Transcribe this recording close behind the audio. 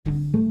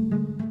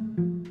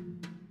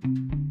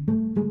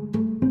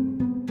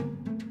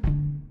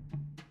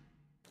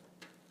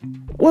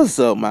What's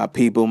up, my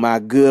people, my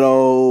good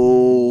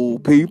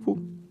old people?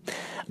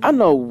 I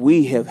know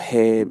we have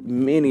had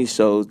many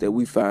shows that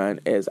we find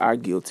as our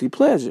guilty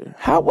pleasure.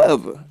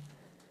 However,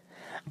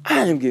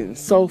 I am getting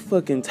so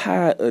fucking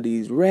tired of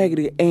these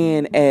raggedy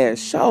and ass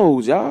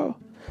shows, y'all.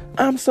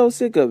 I'm so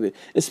sick of it,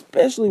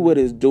 especially what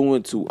it's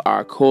doing to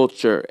our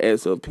culture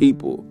as a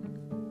people.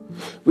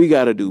 We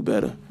gotta do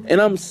better.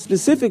 And I'm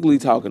specifically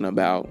talking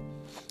about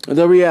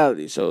the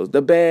reality shows,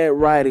 the bad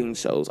writing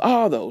shows,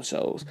 all those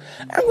shows.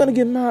 I'm gonna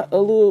get my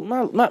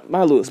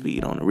little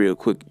speed on it real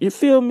quick. You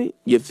feel me?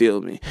 You feel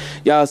me?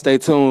 Y'all stay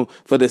tuned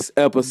for this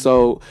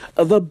episode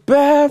of the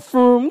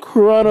Bathroom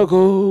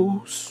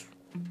Chronicles.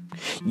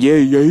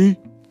 Yeah.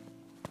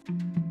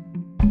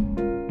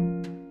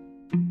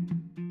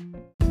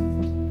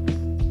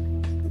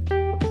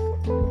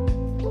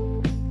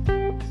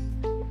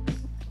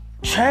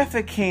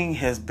 Trafficking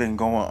has been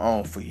going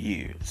on for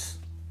years.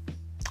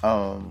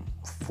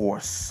 For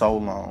so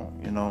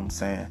long, you know what I'm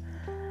saying?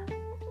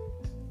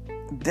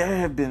 There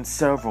have been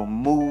several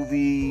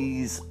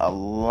movies, a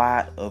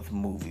lot of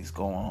movies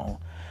going on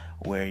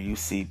where you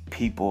see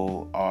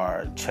people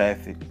are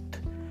trafficked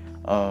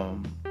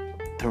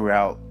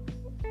throughout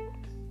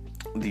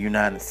the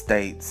United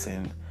States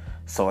and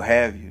so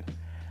have you.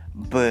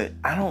 But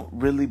I don't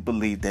really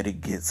believe that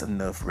it gets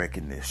enough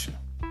recognition.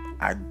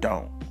 I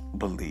don't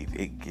believe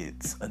it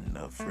gets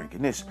enough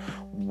recognition.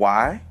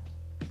 Why?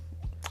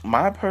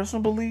 My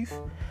personal belief,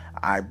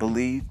 I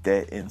believe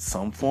that in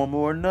some form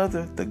or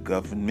another, the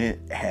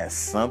government has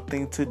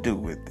something to do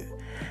with it.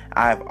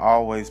 I've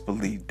always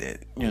believed that,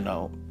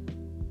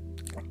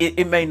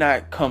 it may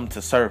not come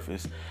to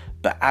surface,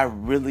 but I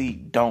really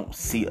don't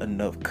see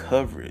enough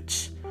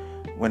coverage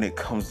when it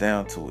comes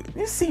down to it.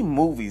 You see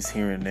movies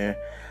here and there.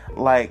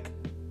 Like,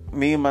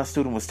 me and my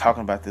student was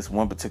talking about this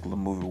one particular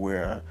movie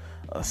where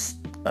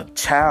a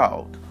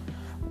child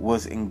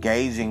was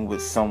engaging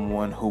with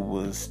someone who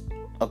was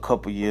a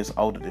couple years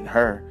older than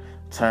her.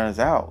 Turns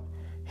out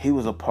he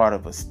was a part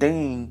of a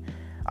sting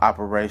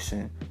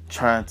operation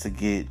trying to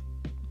get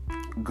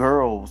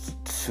girls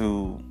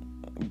to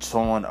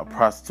join a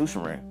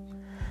prostitution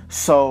ring.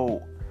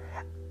 So,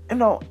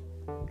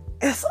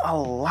 it's a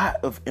lot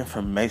of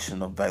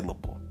information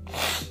available,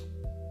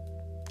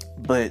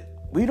 but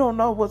we don't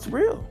know what's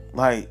real.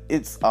 Like,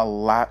 it's a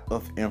lot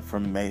of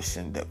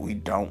information that we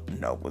don't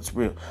know what's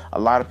real. A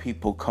lot of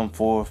people come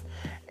forth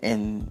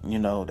and,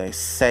 they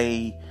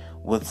say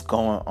what's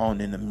going on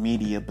in the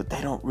media, but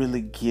they don't really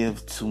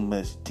give too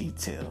much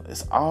detail.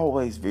 It's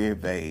always very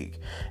vague.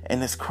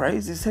 And it's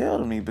crazy as hell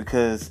to me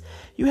because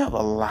you have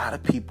a lot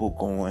of people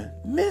going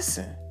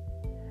missing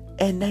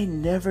and they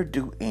never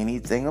do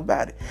anything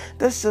about it.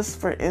 That's just,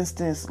 for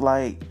instance,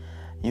 like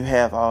you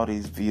have all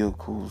these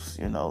vehicles,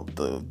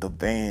 the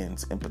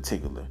vans in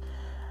particular.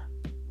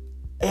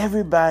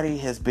 Everybody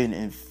has been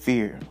in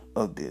fear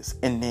of this,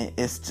 and then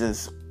it's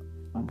just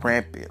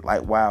rampant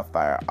like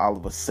wildfire. All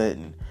of a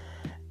sudden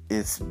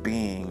it's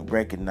being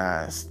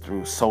recognized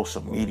through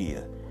social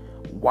media.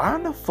 Why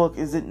in the fuck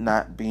is it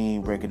not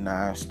being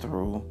recognized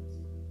through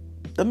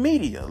the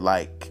media,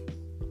 like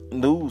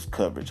news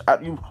coverage?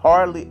 You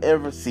hardly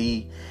ever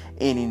see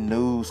any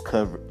news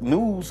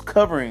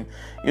covering,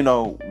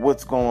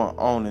 what's going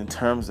on in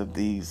terms of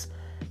these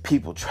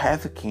people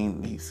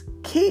trafficking these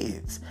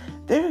kids.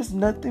 There's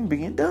nothing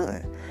being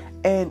done.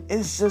 And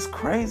it's just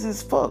crazy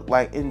as fuck.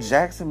 Like in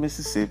Jackson,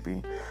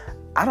 Mississippi,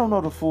 I don't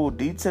know the full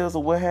details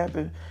of what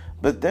happened,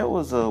 but there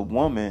was a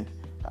woman,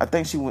 I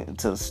think she went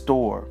into a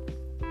store,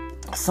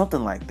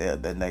 something like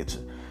that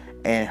nature,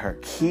 and her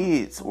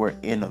kids were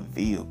in a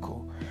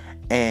vehicle,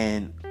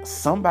 and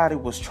somebody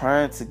was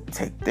trying to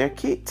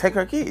take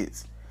her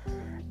kids.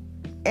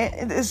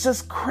 And it's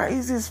just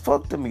crazy as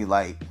fuck to me.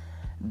 Like,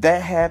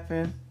 that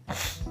happened.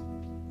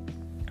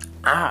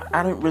 I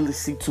didn't really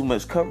see too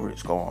much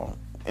coverage going on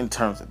in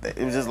terms of that.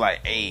 It was just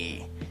like,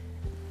 hey,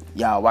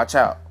 y'all watch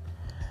out.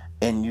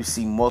 And you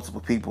see multiple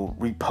people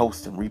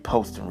reposting.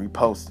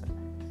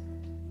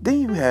 Then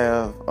you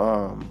have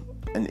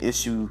an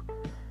issue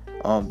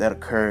that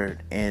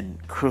occurred in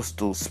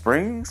Crystal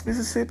Springs,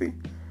 Mississippi,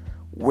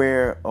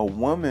 where a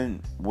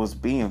woman was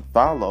being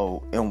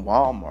followed in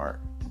Walmart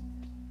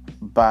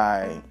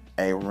by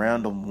a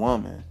random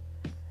woman.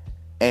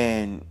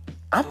 And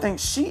I think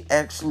she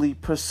actually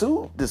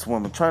pursued this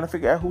woman, trying to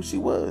figure out who she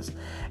was.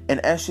 And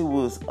as she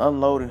was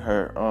unloading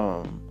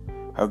her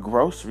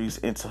groceries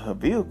into her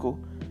vehicle,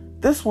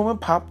 this woman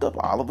popped up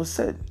all of a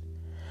sudden.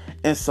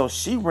 And so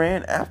she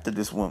ran after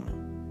this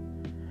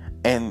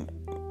woman. And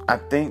I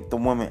think the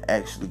woman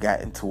actually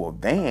got into a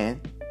van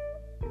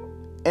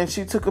and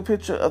she took a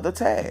picture of the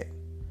tag.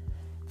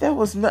 That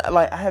was not,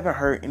 like, I haven't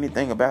heard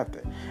anything about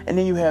that. And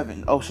then you have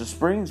in Ocean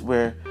Springs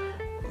where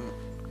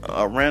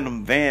a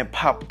random van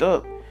popped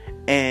up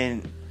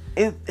and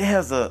it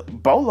has a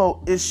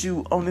BOLO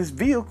issue on this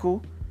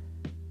vehicle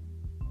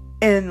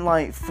in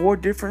like 4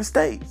 different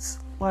states.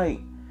 Like,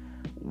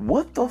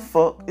 what the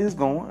fuck is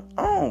going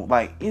on?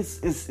 Like,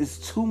 it's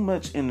too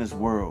much in this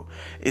world.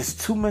 It's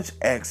too much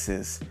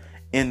access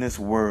in this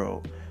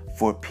world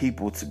for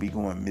people to be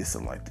going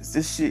missing like this.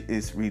 This shit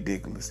is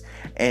ridiculous.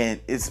 And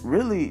it's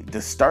really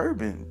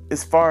disturbing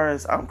as far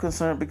as I'm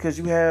concerned, because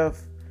you have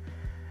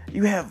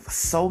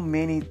so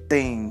many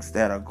things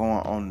that are going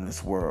on in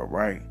this world,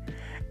 right?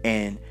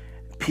 And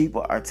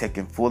people are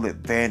taking full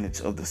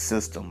advantage of the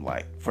system.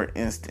 Like, for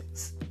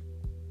instance,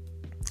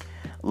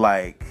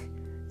 like,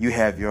 you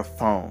have your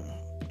phone.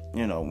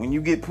 You know, when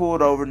you get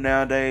pulled over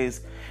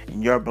nowadays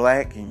and you're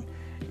black and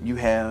you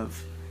have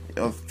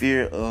a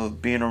fear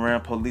of being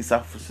around police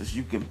officers,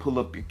 you can pull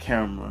up your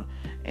camera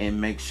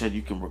and make sure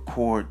you can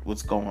record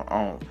what's going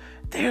on.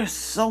 There's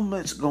so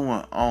much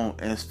going on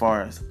as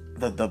far as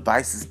the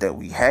devices that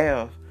we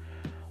have.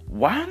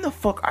 Why in the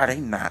fuck are they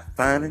not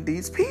finding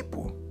these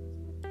people?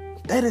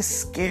 That is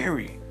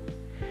scary.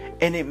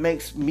 And it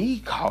makes me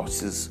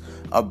cautious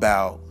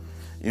about,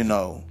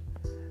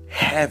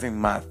 having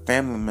my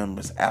family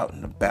members out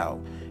and about,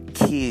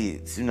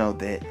 kids,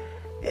 that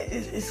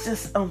it's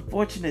just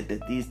unfortunate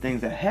that these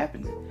things are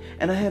happening.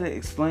 And I had to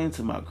explain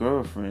to my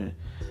girlfriend.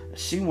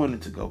 She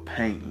wanted to go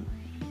painting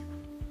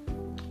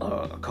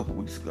a couple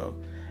weeks ago,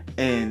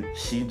 and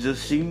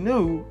she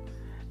knew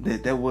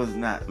that was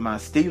not my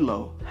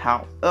stilo.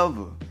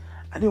 However,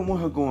 I didn't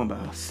want her going by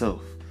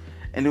herself,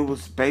 and it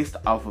was based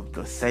off of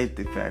the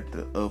safety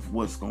factor of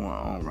what's going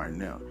on right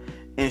now.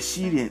 And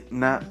she did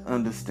not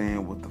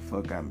understand what the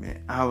fuck I meant.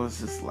 I was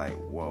just like,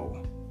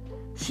 whoa.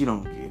 She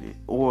don't get it,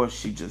 or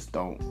she just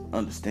don't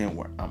understand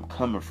where I'm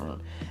coming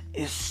from.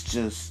 It's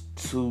just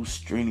too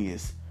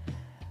strenuous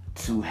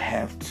to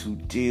have to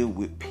deal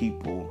with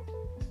people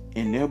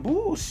in their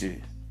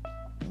bullshit.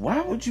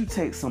 Why would you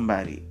take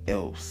somebody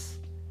else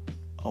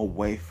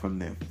away from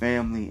their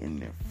family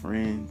and their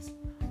friends?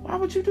 Why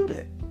would you do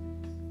that?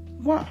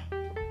 Why?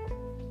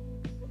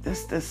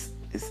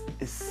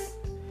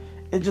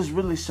 It just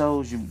really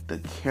shows you the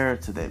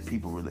character that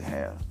people really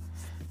have.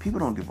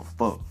 People don't give a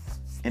fuck.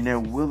 And they're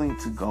willing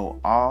to go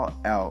all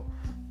out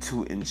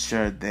to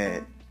ensure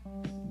that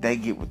they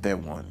get what they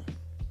want.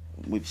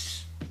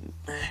 Which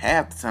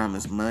half the time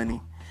is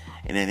money.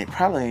 And then it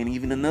probably ain't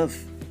even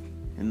enough.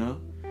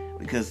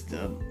 Because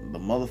the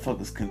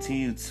motherfuckers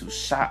continue to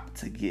shop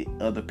to get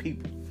other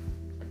people.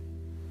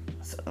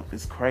 So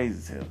it's crazy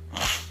as hell.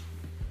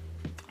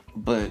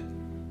 But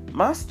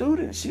my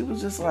student, she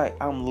was just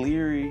like, I'm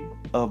leery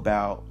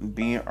about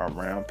being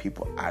around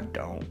people I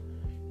don't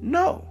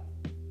know.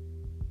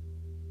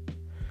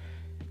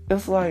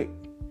 It's like,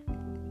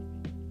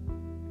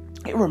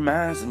 it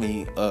reminds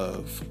me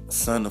of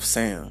Son of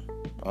Sam,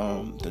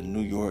 the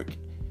New York,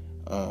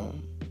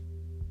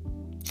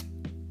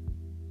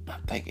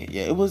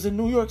 it was in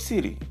New York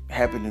City. It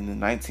happened in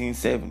the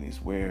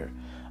 1970s, where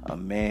a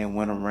man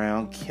went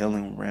around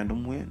killing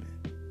random women,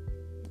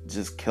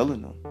 just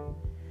killing them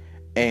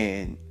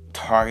and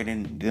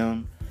targeting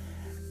them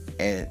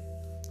at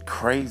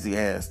crazy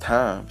ass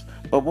times.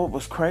 But what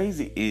was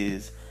crazy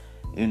is,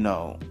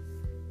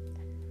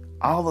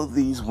 all of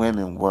these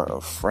women were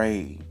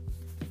afraid.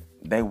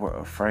 They were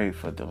afraid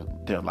for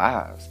their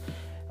lives.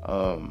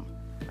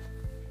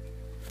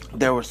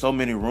 There were so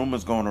many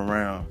rumors going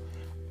around.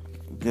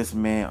 This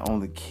man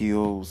only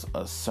kills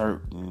a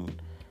certain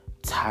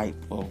type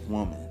of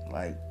woman.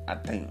 Like, I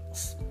think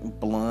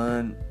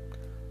blonde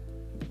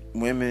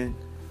women.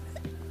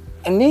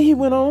 And then he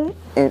went on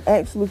and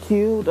actually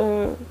killed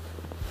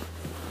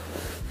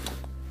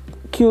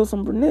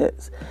some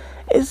brunettes.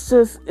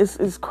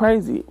 It's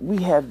crazy.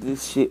 We have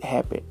this shit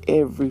happen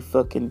every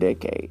fucking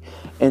decade,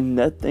 and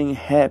nothing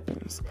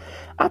happens.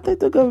 I think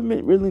the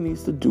government really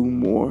needs to do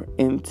more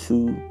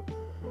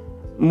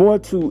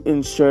to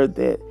ensure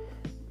that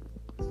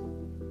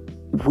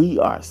we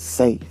are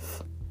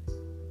safe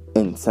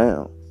and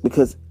sound.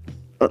 Because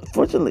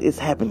unfortunately, it's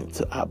happening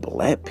to our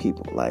black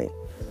people. Like,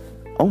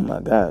 oh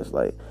my gosh,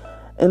 like,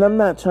 and I'm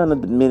not trying to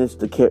diminish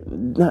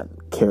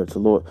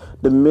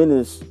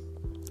diminish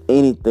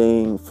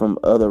anything from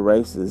other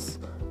races,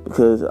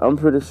 because I'm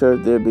pretty sure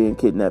they're being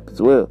kidnapped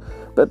as well.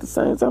 But at the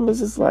same time, it's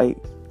just like,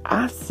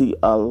 I see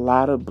a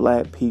lot of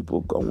black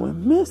people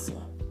going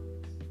missing.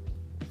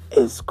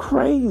 It's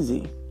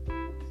crazy.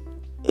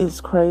 It's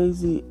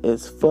crazy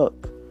as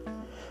fuck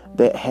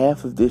that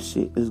half of this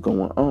shit is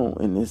going on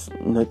and there's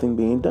nothing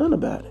being done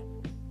about it.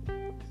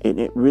 And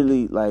it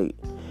really,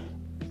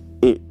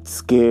 it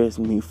scares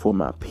me for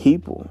my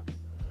people.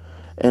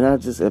 And I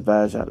just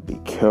advise y'all to be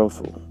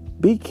careful.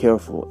 Be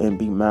careful and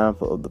be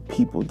mindful of the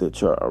people that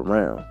you're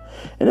around.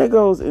 And that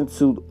goes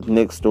into the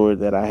next story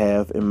that I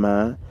have in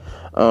mind,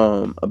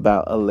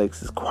 about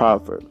Alexis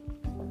Crawford.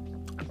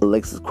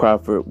 Alexis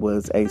Crawford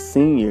was a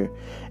senior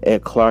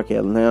at Clark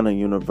Atlanta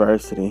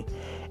University.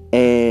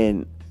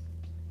 And,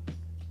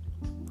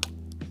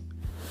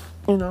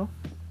 to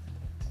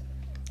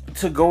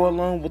go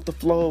along with the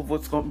flow of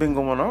what's been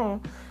going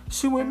on,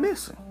 she went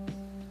missing.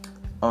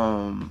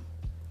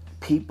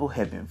 People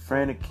have been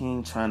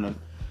franticking trying to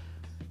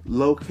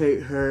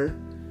locate her.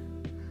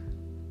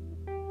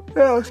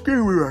 Yeah, excuse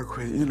me real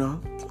quick,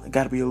 I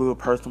gotta be a little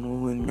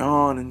personal and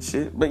yawn and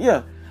shit. But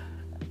yeah,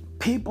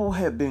 people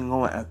have been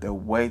going out their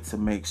way to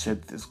make sure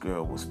that this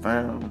girl was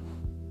found.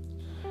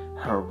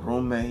 her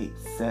roommate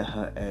set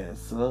her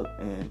ass up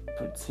and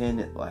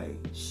pretended like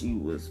she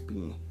was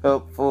being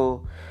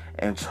helpful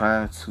and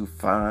trying to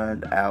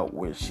find out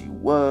where she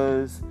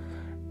was.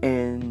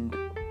 And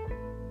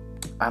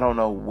I don't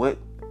know what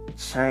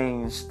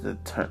changed the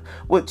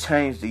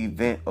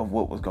event of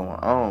what was going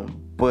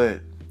on,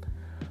 but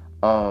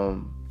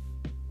I'm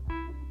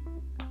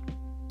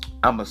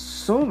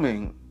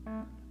assuming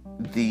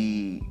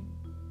the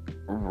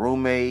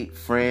roommate,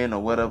 friend,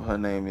 or whatever her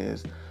name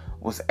is,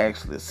 was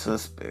actually a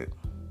suspect.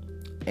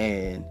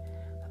 And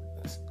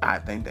I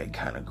think they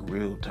kind of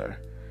grilled her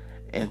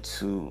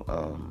into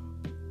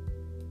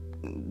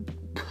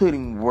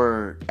putting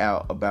word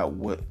out about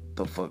what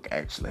the fuck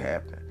actually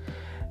happened.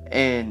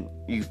 And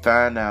you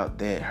find out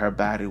that her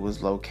body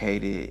was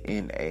located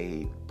in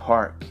a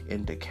park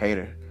in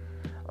Decatur,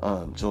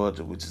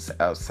 Georgia, which is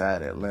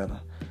outside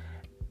Atlanta.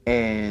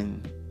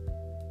 And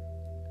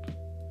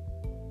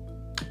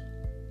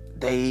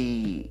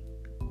they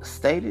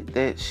stated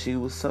that she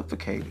was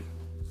suffocated.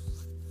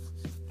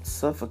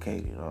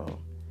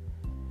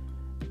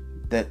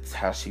 That's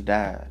how she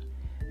died.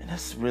 And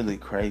that's really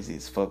crazy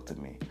as fuck to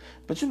me.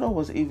 But you know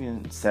what's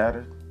even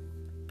sadder?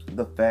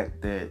 The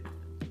fact that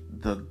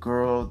the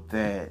girl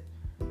that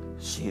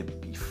she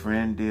had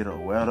befriended, or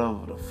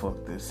whatever the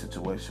fuck this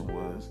situation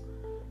was,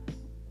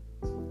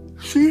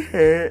 she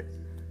had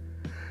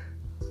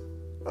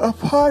a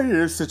part of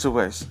the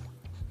situation.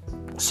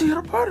 She had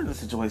a part of the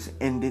situation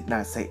and did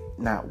not say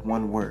not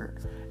one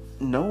word,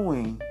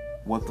 knowing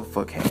what the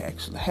fuck had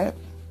actually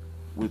happened,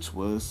 which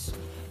was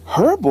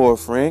her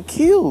boyfriend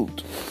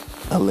killed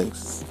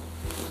Alexis,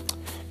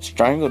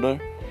 strangled her,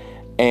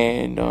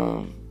 and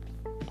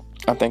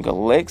I think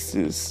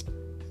Alexis'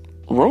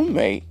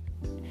 roommate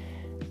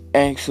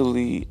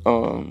actually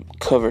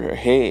covered her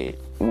head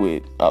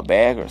with a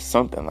bag or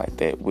something like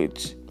that,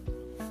 which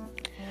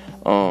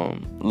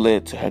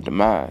led to her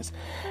demise.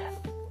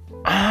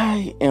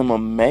 I am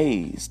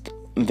amazed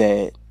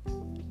that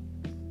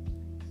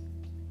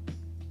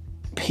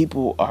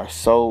people are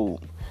so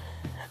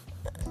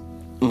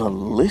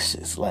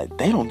malicious. Like,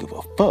 they don't give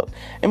a fuck.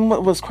 And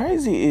what's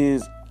crazy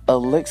is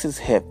Alexis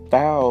had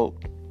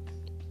filed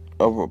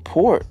a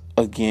report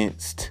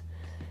against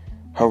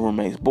her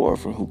roommate's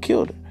boyfriend who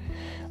killed her.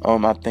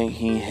 I think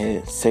he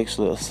had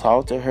sexually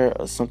assaulted her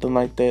or something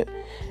like that.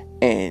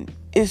 And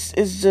it's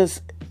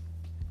just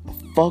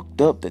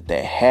fucked up that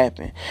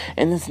happened.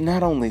 And it's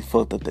not only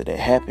fucked up that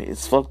happened,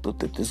 it's fucked up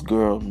that this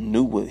girl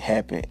knew what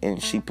happened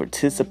and she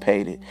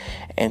participated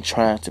and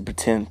trying to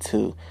pretend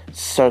to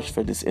search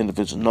for this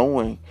individual,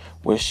 knowing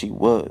where she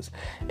was.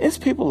 It's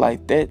people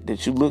like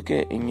that you look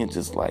at and you're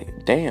just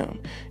like,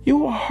 damn,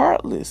 you are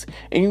heartless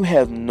and you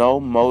have no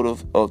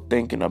motive of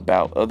thinking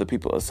about other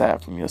people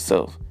aside from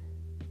yourself.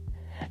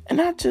 And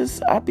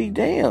I'd be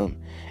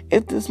damned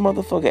if this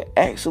motherfucker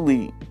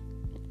actually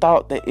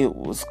thought that it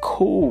was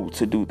cool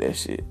to do that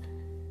shit.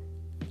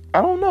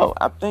 I don't know.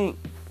 I think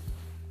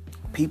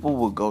people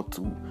will go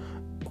to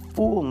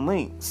full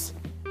lengths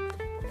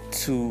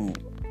to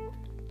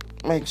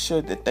make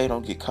sure that they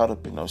don't get caught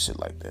up in no shit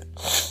like that.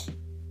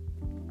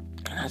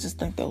 And I just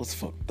think that was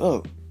fucked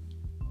up.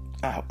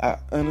 I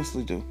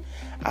honestly do.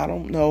 I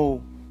don't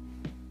know.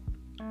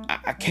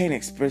 I can't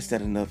express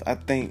that enough. I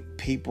think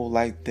people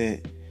like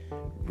that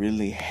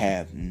really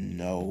have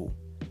no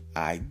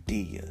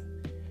idea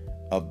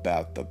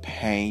about the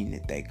pain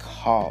that they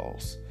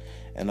cause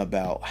and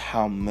about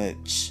how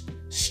much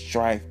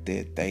strife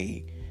that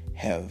they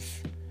have,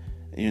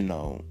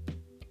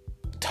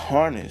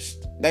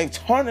 tarnished. They've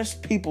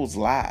tarnished people's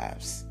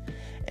lives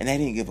and they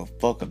didn't give a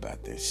fuck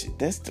about this shit.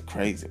 That's the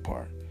crazy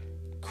part.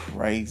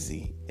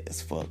 Crazy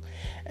as fuck.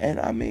 And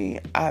I mean,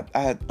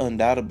 I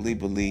undoubtedly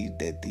believe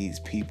that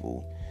these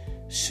people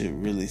should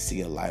really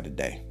see a light of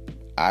day.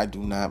 I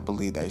do not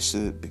believe they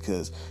should,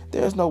 because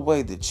there's no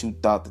way that you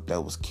thought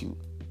that was cute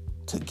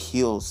to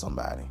kill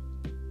somebody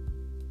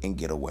and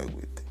get away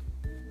with it.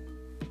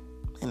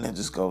 And that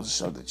just goes to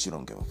show that you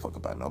don't give a fuck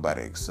about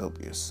nobody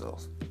except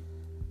yourself.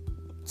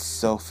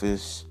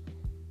 Selfish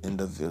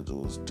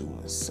individuals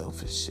doing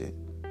selfish shit,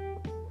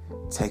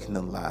 taking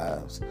the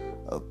lives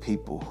of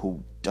people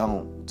who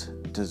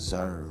don't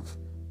deserve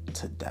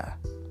to die.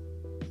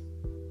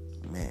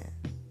 Man,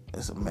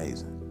 it's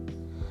amazing.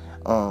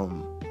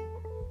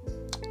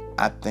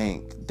 I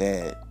think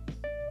that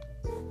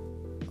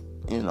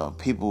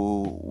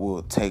people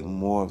will take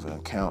more of an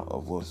account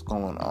of what's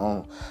going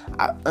on.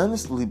 I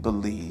honestly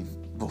believe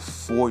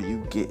before you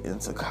get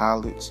into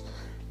college,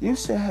 you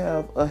should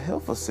have a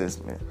health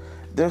assessment.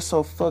 They're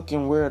so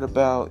fucking worried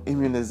about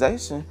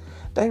immunization,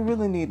 they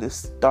really need to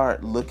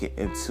start looking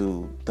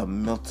into the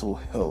mental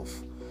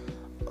health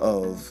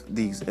of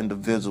these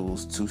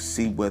individuals to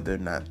see whether or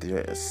not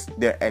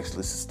they're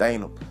actually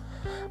sustainable.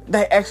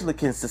 They actually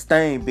can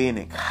sustain being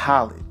in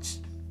college,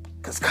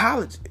 because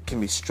college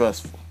can be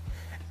stressful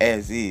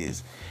as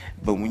is,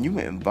 but when you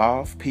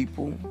involve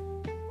people,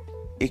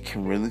 it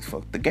can really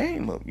fuck the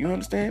game up. You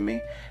understand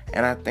me?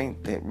 And I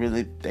think that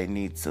really they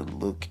need to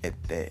look at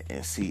that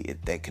and see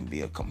if that can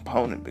be a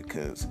component,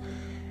 because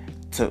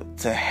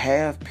to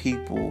have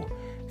people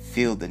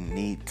feel the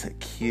need to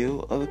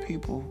kill other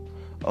people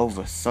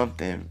over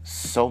something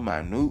so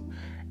minute,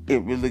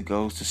 it really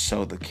goes to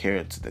show the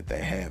character that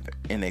they have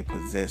and they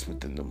possess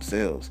within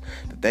themselves.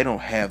 That they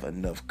don't have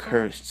enough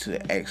courage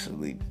to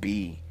actually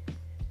be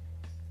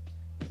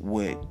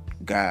what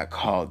God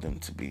called them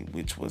to be,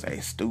 which was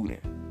a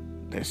student.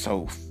 They're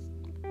so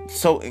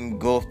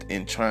engulfed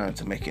in trying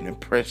to make an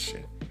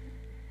impression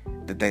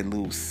that they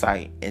lose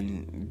sight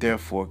and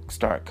therefore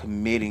start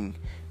committing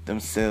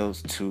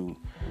themselves to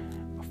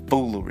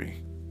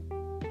foolery.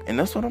 And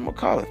that's what I'm gonna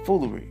call it,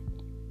 foolery.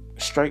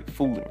 Straight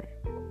foolery.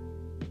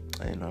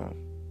 And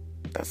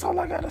that's all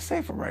I gotta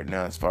say for right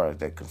now as far as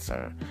that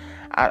concerned.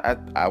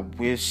 I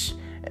wish,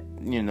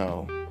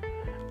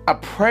 I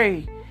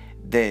pray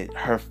that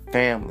her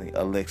family,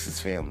 Alexis'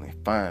 family,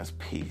 finds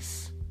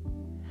peace.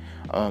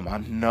 I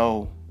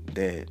know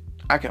that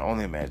I can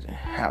only imagine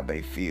how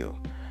they feel.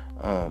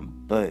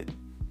 But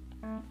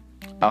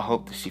I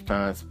hope that she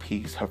finds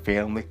peace, her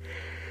family,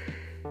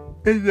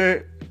 and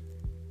that,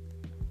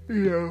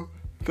 the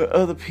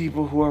other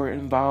people who are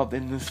involved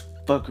in this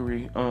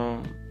fuckery,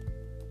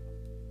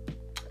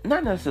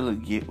 not necessarily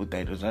get what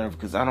they deserve,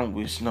 because I don't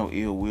wish no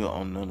ill will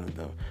on none of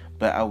them.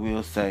 But I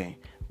will say,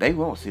 they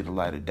won't see the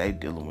light of day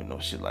dealing with no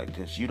shit like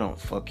this. You don't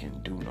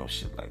fucking do no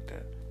shit like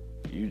that.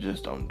 You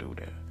just don't do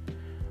that.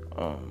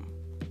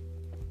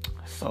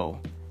 So,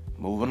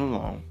 moving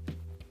along.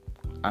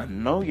 I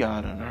know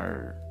y'all done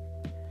heard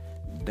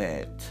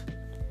that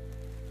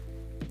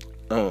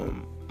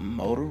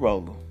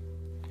Motorola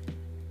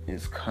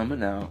is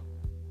coming out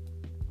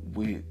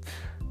with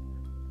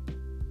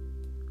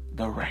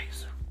the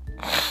Razr.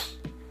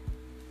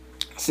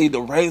 See, the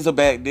Razr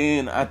back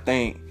then, I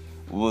think,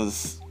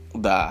 was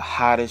the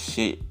hottest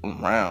shit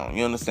around.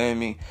 You understand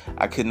me?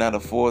 I could not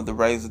afford the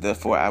Razr,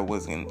 therefore I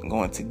wasn't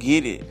going to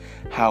get it.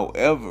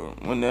 However,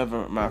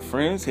 whenever my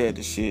friends had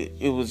the shit,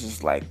 it was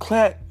just like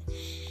clack,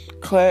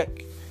 clack.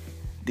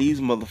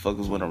 These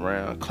motherfuckers went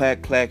around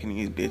clacking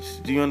these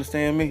bitches. Do you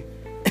understand me?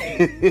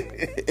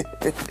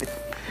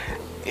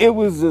 It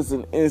was just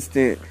an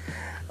instant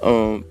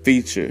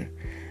feature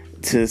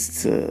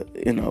just to,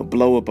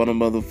 blow up on a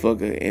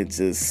motherfucker and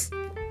just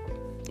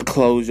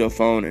close your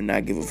phone and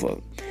not give a fuck.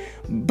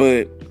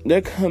 But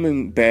they're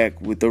coming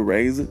back with the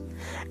Razr,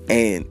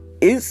 and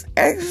it's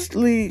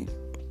actually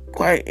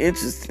quite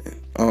interesting.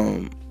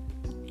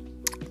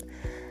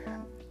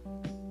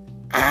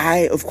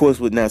 I, of course,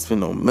 would not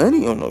spend no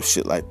money on no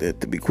shit like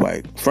that, to be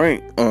quite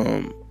frank.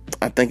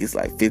 I think it's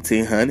like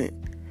 $1,500.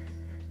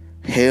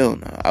 Hell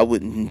no, I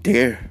wouldn't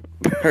dare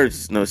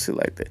purchase no shit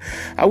like that.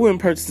 I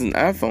wouldn't purchase an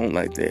iPhone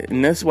like that,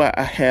 and that's why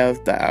I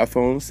have the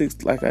iPhone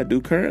 6 like I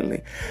do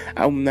currently.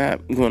 I'm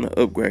not going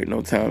to upgrade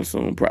no time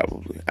soon,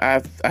 probably.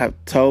 I've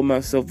told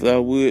myself that I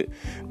would,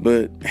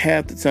 but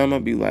half the time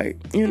I'll be like,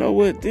 you know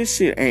what, this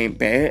shit ain't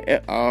bad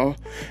at all,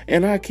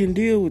 and I can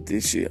deal with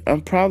this shit. I'm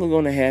probably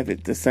going to have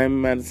it the same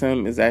amount of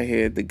time as I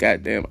had the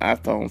goddamn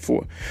iPhone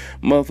 4.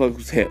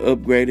 Motherfuckers had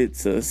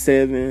upgraded to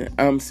 7.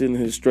 I'm sitting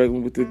here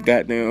struggling with the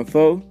goddamn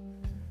 4.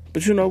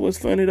 But you know what's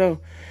funny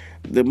though?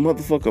 The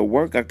motherfucker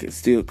work, I could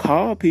still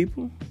call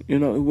people. It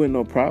wasn't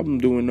no problem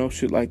doing no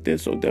shit like that.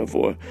 So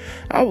therefore,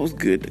 I was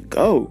good to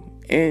go.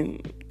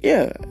 And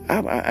yeah,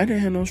 I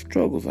didn't have no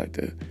struggles like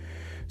that.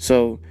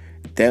 So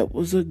that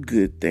was a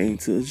good thing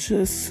to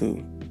adjust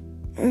to.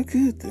 A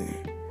good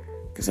thing.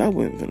 Because I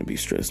wasn't going to be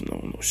stressing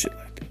on no shit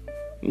like that.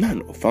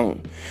 Not no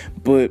phone.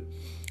 But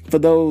for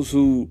those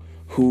who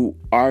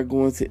are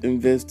going to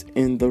invest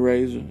in the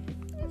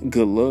Razr,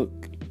 good luck,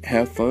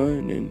 have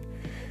fun, and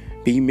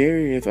be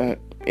merry if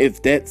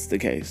that's the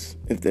case.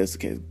 If that's the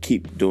case,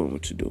 keep doing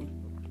what you do.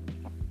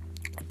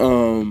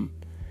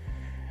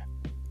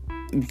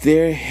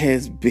 There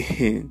has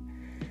been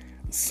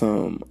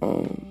some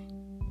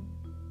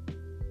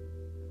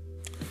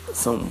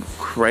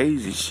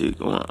crazy shit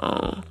going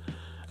on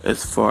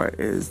as far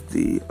as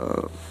the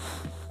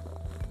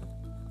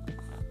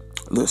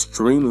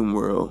streaming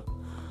world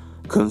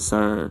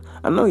concerned.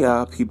 I know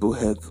y'all people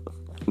have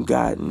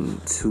gotten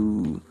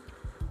to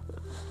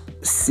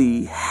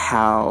see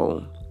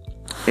how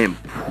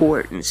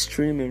important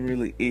streaming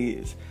really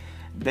is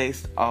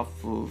based off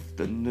of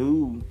the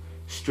new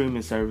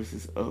streaming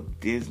services of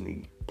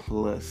Disney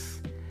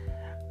Plus.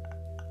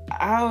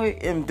 I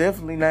am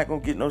definitely not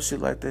gonna get no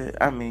shit like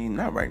that. I mean,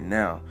 not right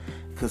now,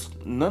 because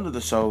none of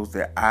the shows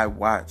that I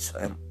watch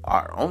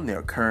are on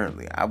there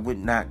currently. I would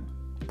not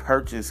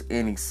purchase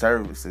any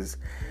services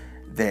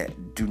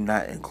that do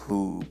not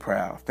include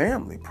Proud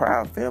Family.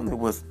 Proud Family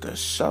was the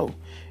show.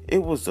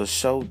 It was a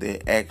show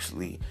that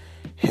actually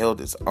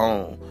held its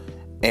own.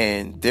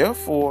 And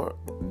therefore,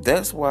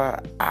 that's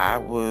why I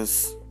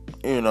was,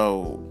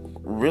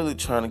 really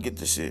trying to get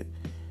the shit.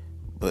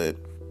 But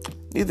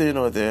neither here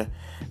nor there,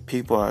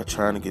 people are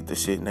trying to get the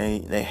shit and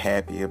they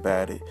happy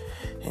about it.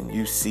 And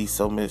you see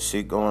so much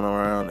shit going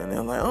around and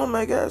they're like, oh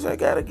my gosh, I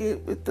gotta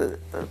get with the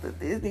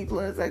Disney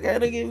Plus. I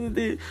gotta get with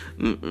it.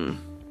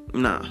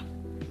 Nah.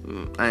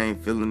 I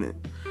ain't feeling it.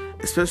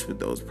 Especially with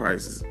those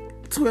prices.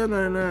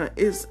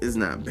 $12.99 is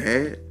not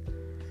bad.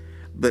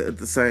 But at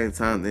the same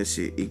time, that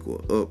shit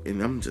equal up.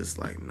 And I'm just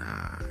like,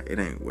 nah, it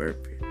ain't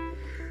worth it.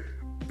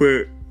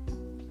 But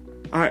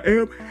I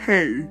am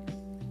hating.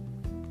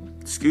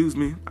 Excuse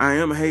me. I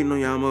am hating on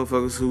y'all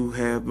motherfuckers who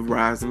have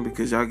Verizon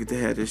because y'all get to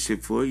have this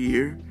shit for a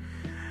year.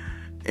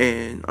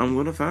 And I'm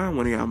going to find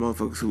one of y'all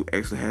motherfuckers who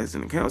actually has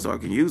an account so I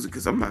can use it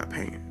because I'm not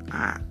paying.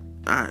 I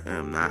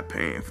am not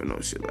paying for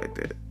no shit like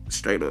that.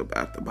 Straight up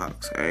out the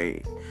box.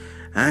 I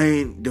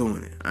ain't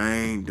doing it.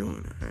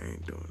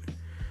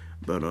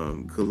 But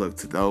good luck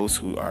to those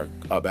who are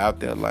about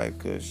that life,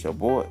 because your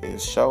boy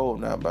is sure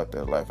not about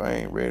that life. I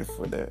ain't ready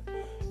for that.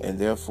 And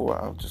therefore,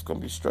 I'm just going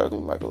to be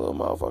struggling like a little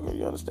motherfucker.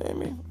 You understand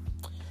me?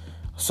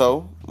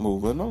 So,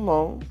 moving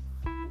along.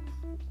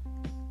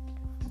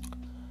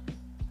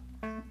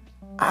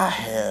 I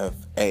have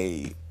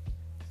a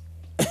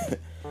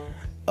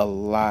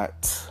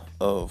lot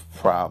of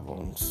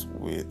problems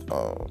with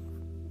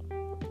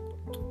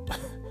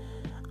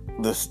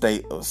the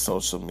state of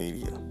social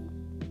media.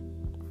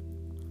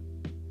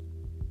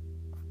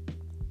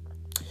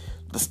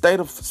 The state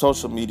of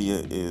social media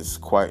is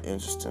quite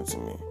interesting to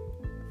me.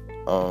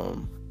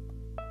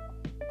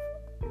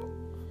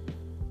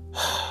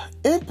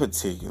 In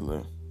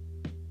particular,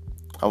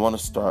 I want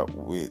to start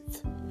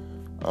with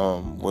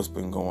what's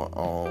been going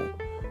on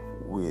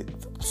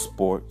with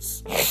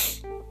sports.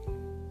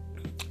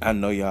 I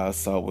know y'all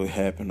saw what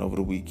happened over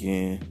the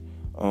weekend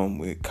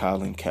with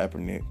Colin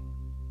Kaepernick.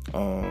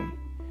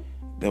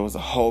 There was a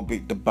whole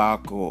big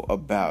debacle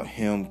about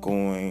him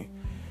going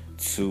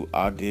to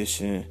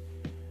audition.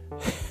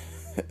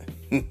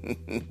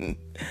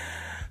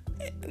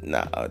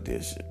 Not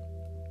audition.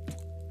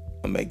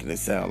 I'm making it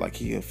sound like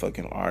he a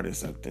fucking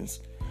artist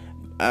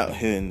out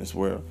here in this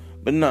world.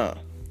 But nah.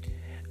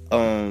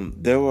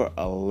 There were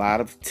a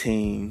lot of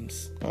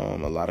teams, a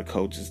lot of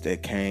coaches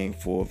that came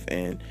forth,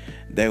 and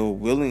they were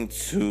willing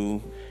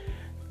to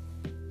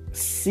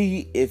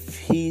see if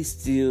he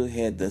still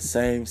had the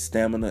same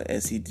stamina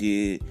as he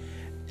did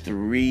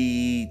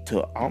 3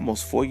 to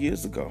almost 4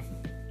 years ago.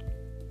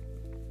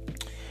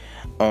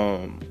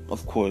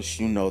 Of course,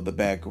 you know the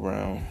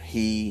background.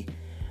 He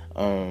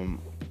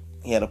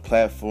had a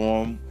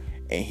platform,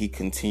 and he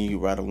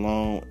continued right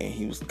along, and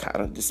he was kind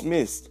of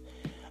dismissed.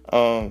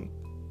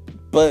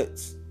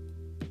 But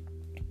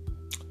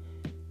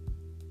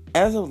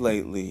as of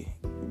lately,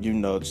 you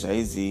know,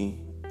 Jay-Z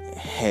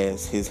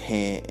has his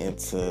hand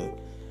into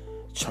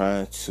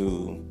trying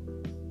to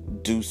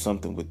do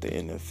something with the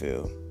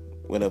NFL,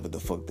 whatever the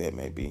fuck that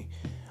may be.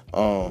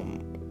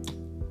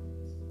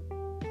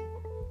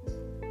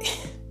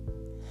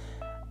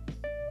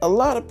 A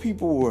lot of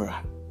people were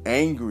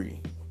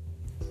angry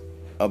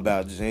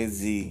about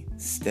Jay-Z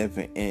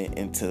stepping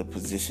into the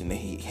position that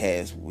he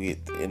has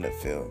with the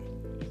NFL,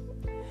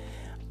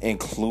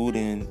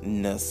 including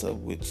Nessa,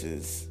 which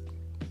is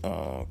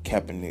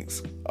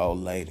Kaepernick's old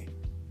lady.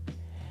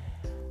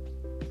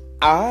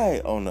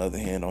 I, on the other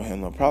hand, don't have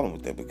no problem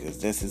with that because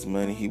that's his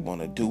money. He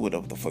want to do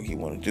whatever the fuck he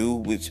want to do,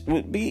 which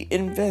would be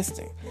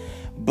investing.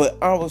 But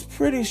I was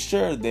pretty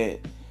sure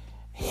that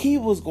he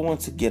was going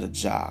to get a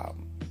job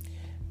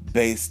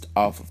based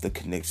off of the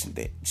connection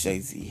that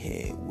Jay-Z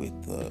had with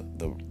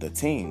the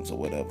teams or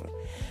whatever.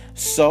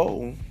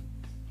 So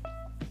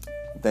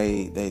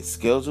they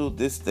scheduled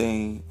this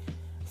thing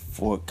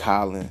for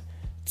Colin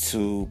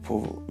to,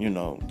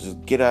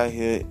 just get out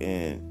here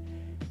and,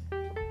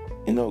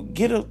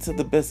 get up to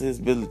the best of his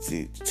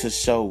ability to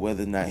show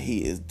whether or not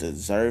he is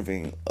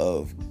deserving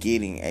of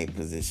getting a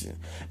position.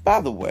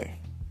 By the way,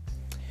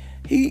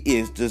 he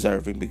is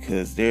deserving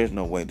because there's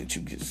no way that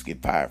you just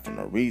get fired for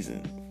no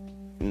reason,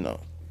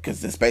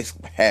 because that's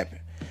basically what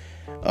happened.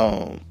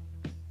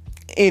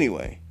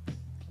 Anyway,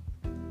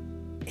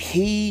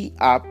 he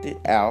opted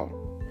out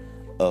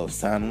of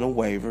signing a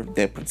waiver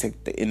that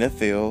protected the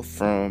NFL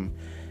from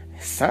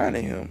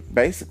signing him,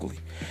 basically.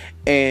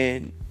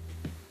 And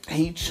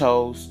he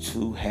chose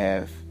to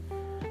have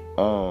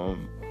the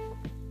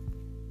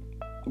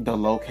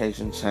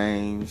location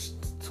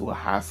changed to a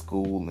high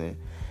school, and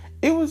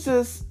it was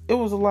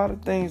a lot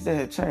of things that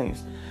had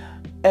changed.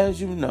 As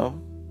you know,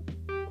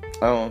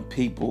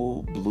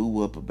 people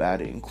blew up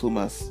about it,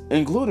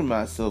 including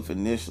myself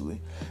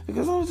initially,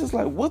 because I was just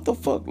like, what the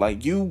fuck?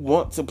 Like, you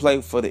want to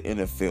play for the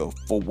NFL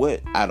for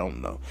what? I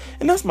don't know.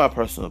 And that's my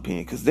personal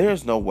opinion, because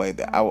there's no way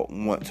that I would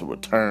want to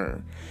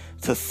return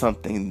to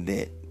something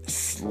that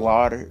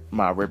slaughtered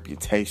my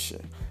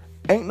reputation.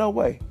 Ain't no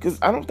way, because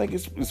I don't think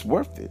it's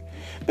worth it.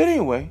 But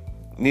anyway,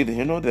 neither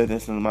here nor there.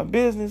 That's none of my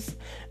business.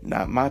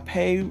 Not my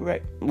pay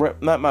range.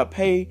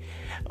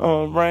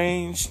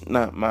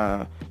 Not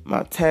my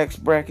tax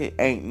bracket.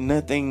 Ain't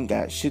nothing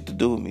got shit to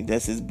do with me.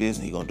 That's his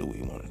business. He gonna do what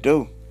he wanna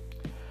do.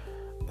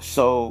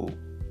 So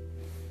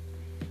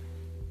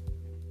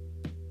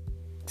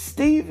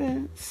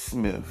Stephen A.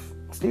 Smith.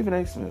 Stephen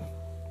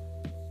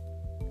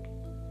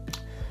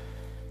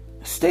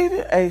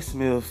A.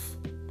 Smith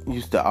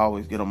used to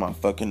always get on my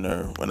fucking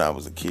nerve when I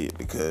was a kid,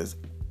 because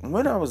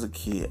when I was a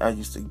kid, I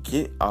used to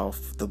get off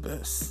the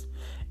bus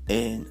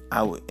and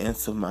I would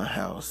enter my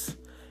house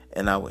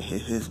and I would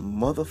hit his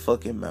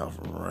motherfucking mouth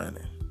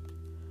running.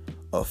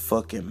 a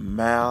fucking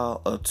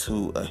mile or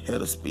two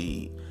ahead of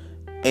speed.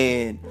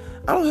 And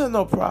I don't have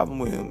no problem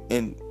with him.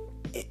 And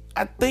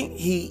I think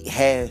he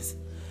has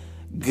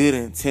good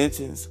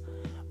intentions.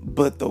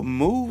 But the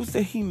moves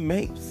that he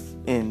makes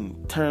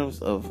in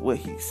terms of what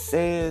he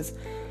says,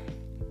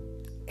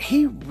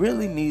 he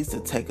really needs to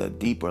take a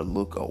deeper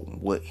look at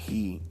what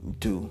he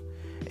do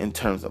in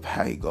terms of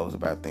how he goes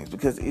about things,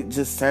 because it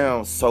just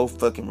sounds so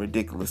fucking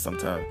ridiculous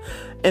sometimes.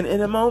 And in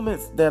the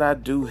moments that I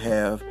do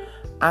have,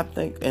 I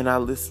think, and I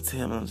listen to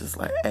him, I'm just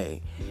like,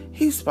 hey,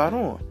 he's spot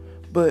on.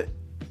 But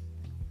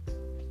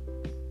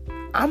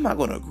I'm not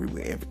going to agree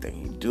with everything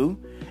he do.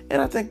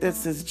 And I think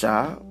that's his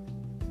job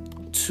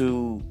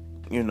to,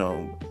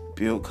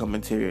 build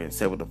commentary and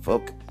say what the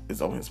fuck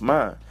is on his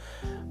mind.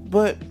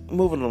 But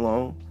moving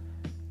along,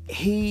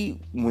 he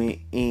went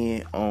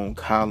in on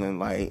Colin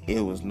like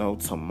it was no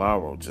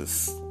tomorrow,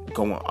 just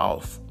going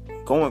off,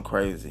 going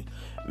crazy,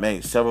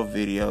 made several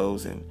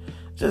videos and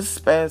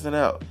just spazzing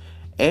out.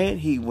 And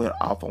he went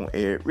off on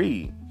Eric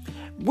Reid,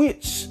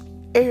 which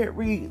Eric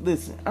Reid,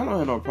 listen, I don't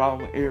have no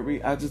problem with Eric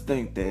Reid. I just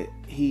think that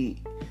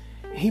he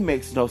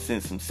makes no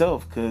sense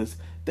himself, because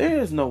there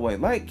is no way,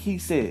 like he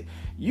said,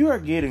 you are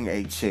getting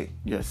a check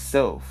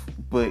yourself,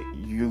 but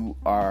you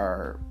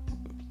are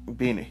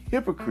being a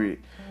hypocrite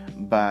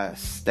by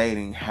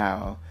stating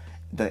how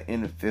the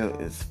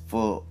NFL is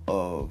full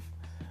of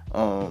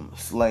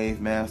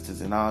slave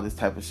masters and all this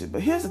type of shit.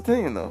 But here's the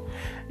thing though,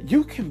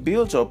 you can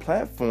build your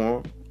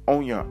platform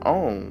on your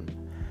own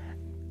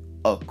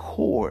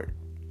accord.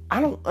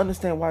 I don't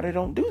understand why they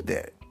don't do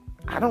that.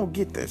 I don't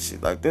get that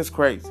shit. Like, that's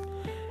crazy.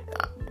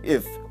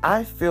 If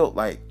I felt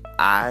like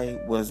I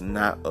was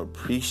not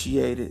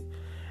appreciated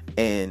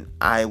and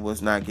I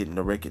was not getting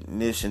the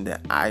recognition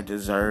that I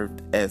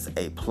deserved as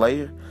a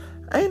player,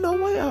 ain't no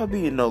way I'll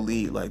be in no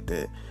league like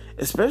that.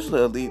 Especially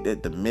a league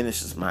that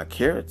diminishes my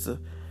character.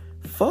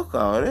 Fuck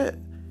all that.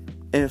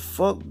 And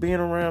fuck being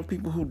around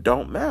people who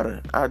don't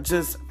matter.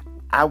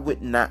 I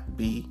would not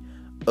be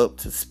up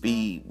to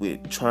speed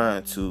with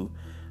trying to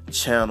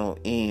channel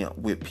in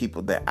with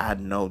people that I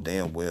know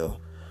damn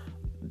well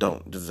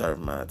don't deserve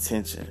my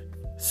attention.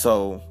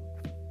 So,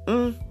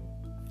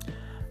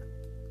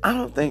 I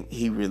don't think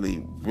he really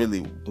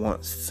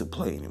wants to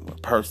play anymore.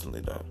 Personally,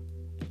 though,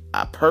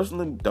 I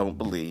personally don't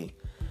believe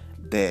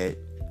that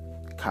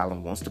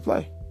Colin wants to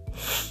play.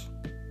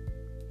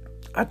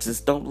 I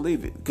just don't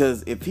believe it,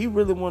 because if he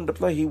really wanted to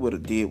play, he would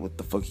have did what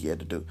the fuck he had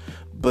to do.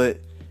 But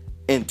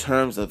in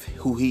terms of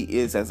who he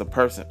is as a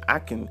person, I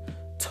can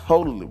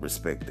totally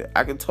respect that.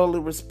 I can totally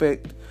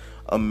respect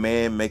a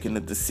man making a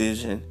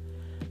decision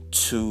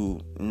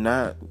to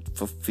not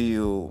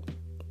fulfill,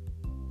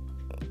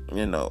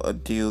 a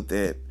deal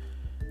that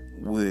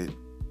would,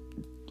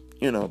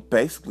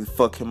 basically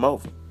fuck him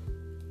over.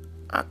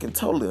 I can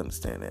totally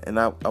understand that. And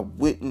I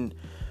wouldn't,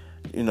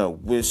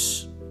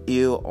 wish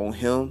ill on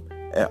him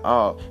at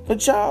all.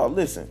 But y'all,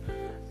 listen.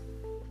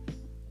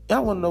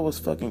 Y'all want to know what's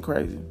fucking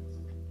crazy?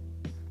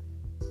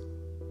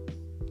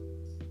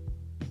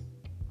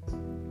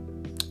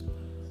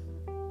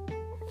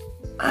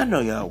 I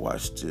know y'all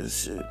watch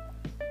this shit.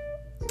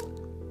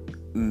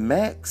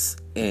 Max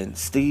and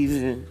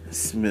Stephen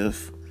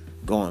Smith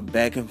going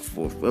back and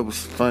forth. It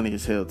was funny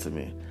as hell to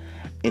me.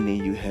 And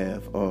then you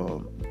have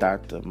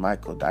Dr.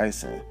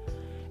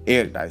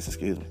 Eric Dyson,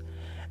 excuse me.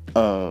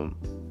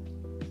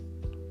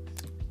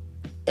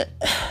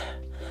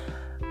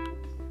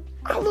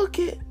 I look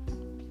at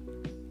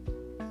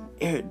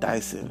Eric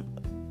Dyson,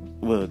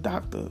 well,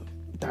 Dr.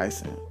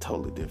 Dyson,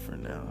 totally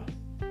different now.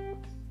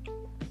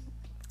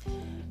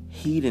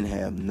 He didn't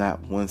have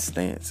not one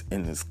stance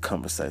in this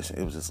conversation.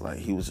 It was just like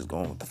he was just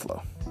going with the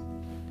flow.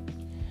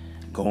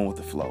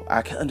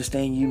 I can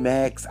understand you,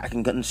 Max. I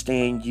can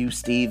understand you,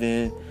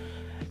 Steven.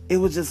 It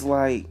was just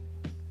like,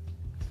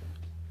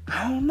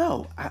 I don't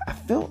know. I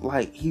felt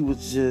like he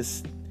was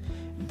just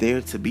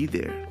there to be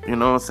there. You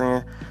know what I'm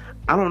saying?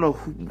 I don't know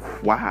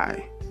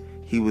why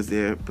he was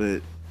there,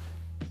 but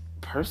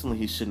personally,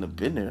 he shouldn't have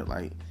been there.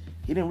 Like,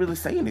 he didn't really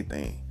say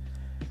anything.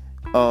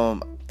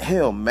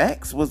 Hell,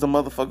 Max was the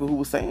motherfucker who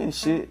was saying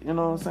shit, you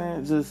know what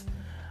I'm saying? Just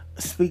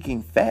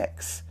speaking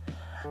facts.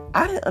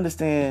 I didn't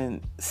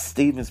understand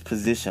Steven's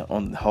position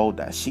on the whole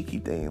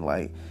dashiki thing.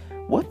 Like,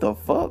 what the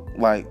fuck?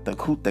 Like, the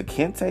Kuta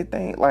Kente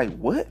thing? Like,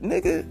 what,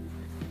 nigga?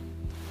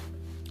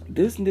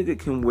 This nigga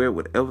can wear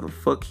whatever the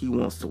fuck he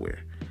wants to wear.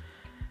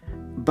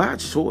 By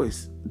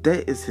choice,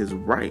 that is his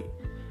right.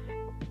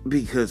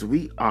 Because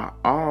we are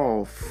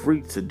all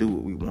free to do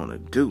what we want to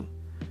do.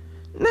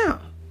 Now,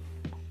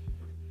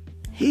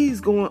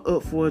 he's going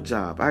up for a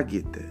job. I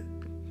get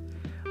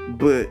that.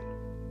 But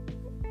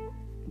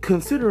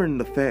considering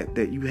the fact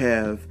that you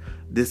have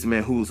this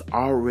man who's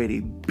already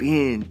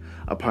been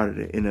a part of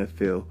the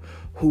NFL,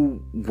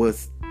 who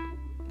was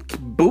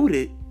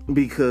booted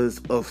because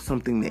of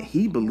something that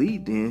he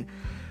believed in,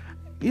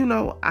 I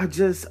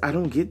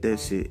don't get that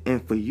shit.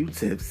 And for you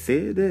to have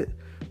said that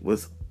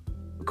was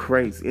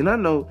crazy. And I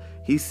know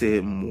he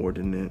said more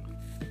than that.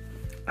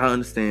 I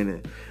understand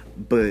it.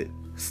 But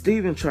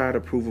Steven tried to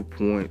prove a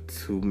point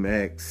to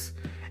Max,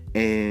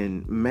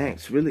 And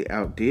Max really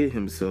outdid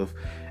himself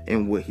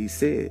in what he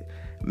said.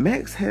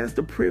 Max has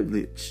the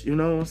privilege, you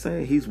know what I'm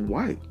saying? He's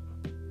white.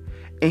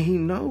 And he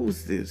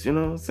knows this, you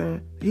know what I'm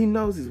saying? He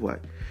knows he's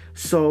white.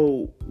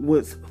 So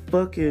what's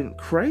fucking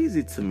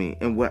crazy to me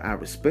and what I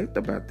respect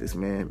about this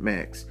man,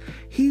 Max,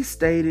 he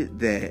stated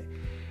that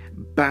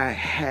by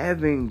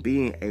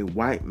being a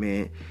white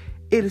man,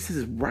 it is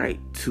his right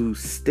to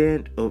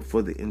stand up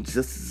for the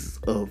injustices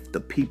of the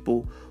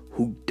people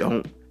who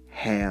don't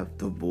have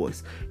the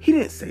voice. He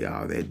didn't say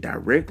all that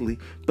directly,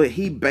 but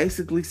he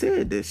basically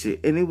said that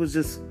shit. And it was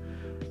just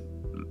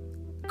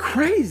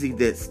crazy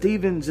that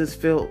Steven just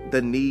felt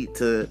the need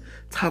to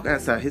talk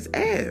outside his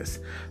ass.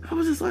 I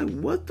was just like,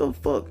 what the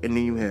fuck? And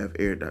then you have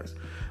Eric.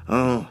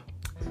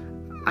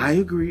 I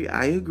agree.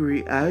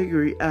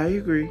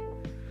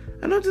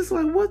 And I'm just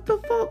like, what the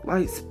fuck?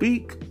 Like,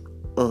 speak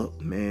up,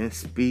 man.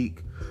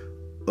 Speak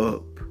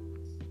up.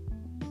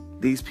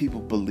 These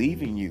people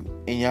believe in you,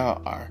 and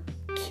y'all are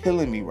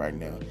killing me right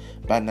now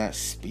by not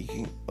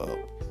speaking up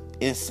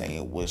and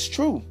saying what's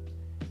true.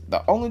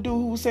 The only dude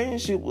who was saying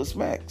shit was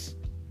Max.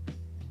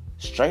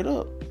 Straight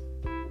up.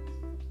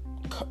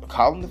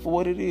 Calling it for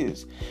what it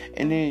is.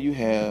 And then you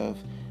have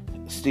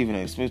Stephen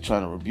A. Smith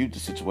trying to rebuke the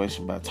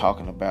situation by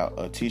talking about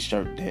a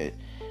t-shirt that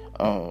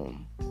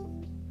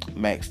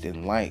Max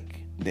didn't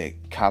like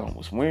that Colin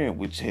was wearing,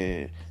 which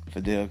had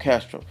Fidel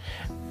Castro.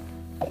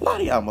 A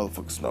lot of y'all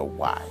motherfuckers know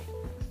why.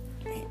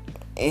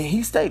 And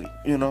he stated,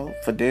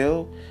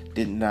 Fidel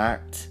did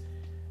not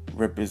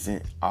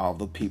represent all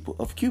the people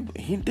of Cuba.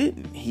 He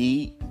didn't.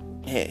 He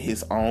had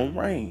his own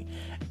reign.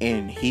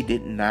 And he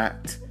did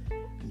not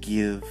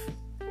give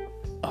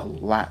a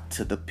lot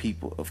to the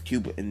people of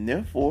Cuba. And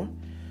therefore,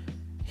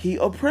 he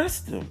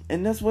oppressed them.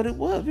 And that's what it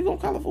was. We're going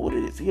to call it for what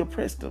it is. He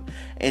oppressed them.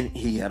 And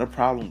he had a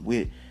problem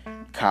with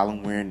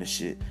Colin wearing the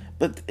shit.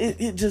 But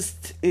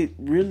it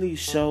really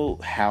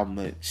showed how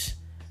much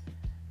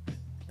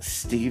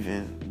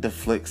Steven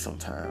deflects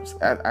sometimes.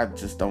 I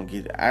just don't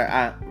get it.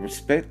 I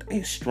respect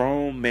a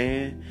strong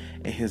man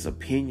and his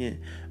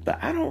opinion,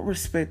 but I don't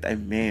respect a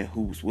man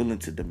who's willing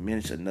to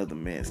diminish another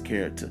man's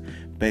character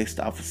based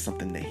off of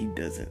something that he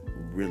doesn't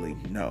really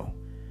know.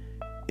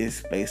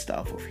 It's based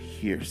off of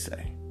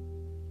hearsay.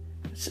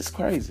 It's just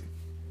crazy.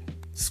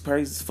 It's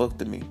crazy as fuck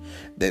to me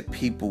that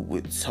people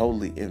would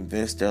totally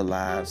invest their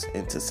lives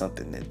into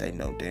something that they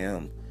know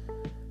damn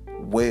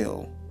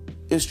well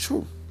is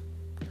true.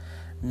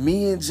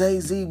 Me and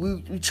Jay-Z,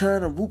 we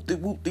trying to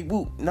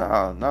whoop-de-whoop-de-whoop.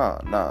 Nah.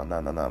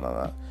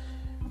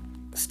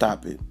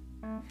 Stop it.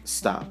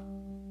 Stop.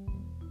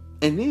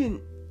 And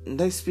then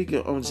they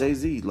speaking on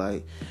Jay-Z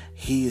like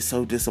he is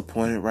so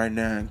disappointed right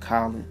now in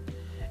Colin.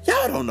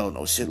 Y'all don't know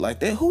no shit like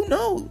that. Who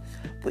knows?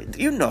 But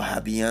you know how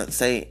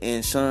Beyonce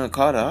and Sean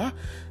Carter are.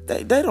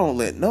 They don't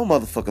let no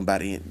motherfucking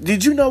body in.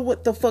 Did you know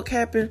what the fuck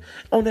happened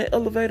on that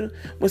elevator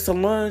when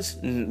Solange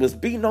was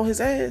beating on his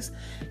ass?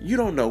 You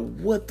don't know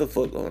what the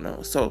fuck going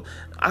on. So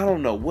I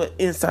don't know what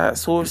inside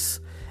source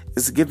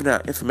is giving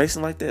out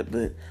information like that,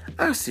 but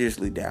I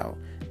seriously doubt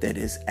that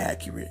it's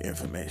accurate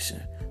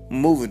information.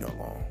 Moving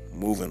along.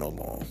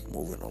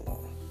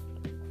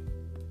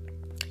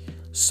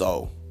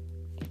 So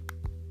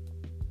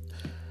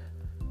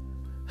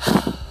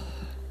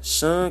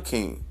Sean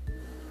King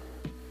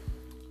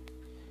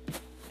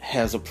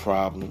has a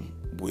problem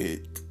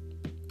with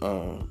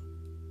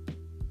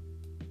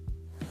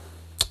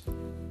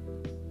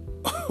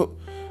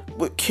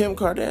with Kim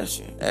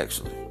Kardashian,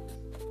 actually.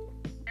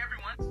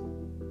 Everyone.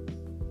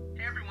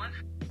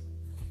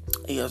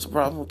 He has a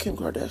problem with Kim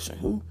Kardashian.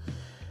 Who?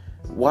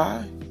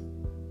 Why?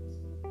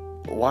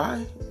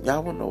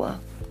 Y'all wanna know why?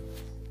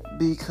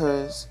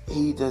 Because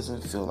he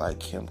doesn't feel like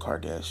Kim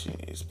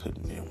Kardashian is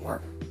putting in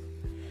work.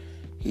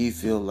 He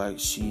feel like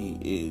she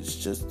is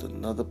just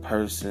another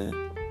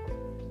person,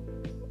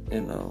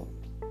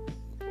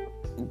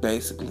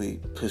 basically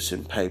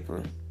pushing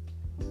paper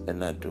and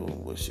not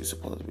doing what she's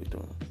supposed to be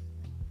doing.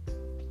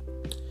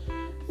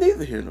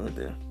 Neither here nor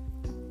there.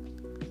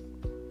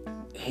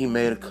 He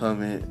made a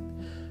comment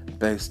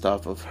based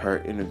off of her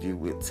interview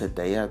with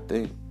Today, I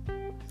think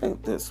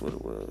that's what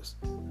it was.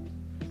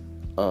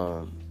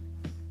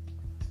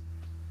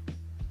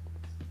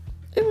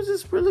 It was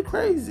just really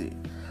crazy.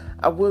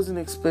 I wasn't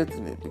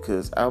expecting it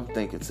because I'm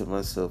thinking to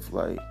myself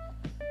like,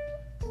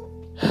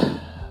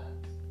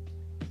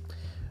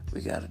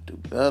 we gotta do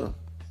better.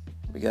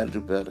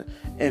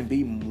 And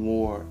be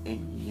more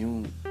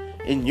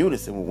in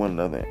unison with one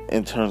another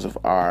in terms of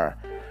our,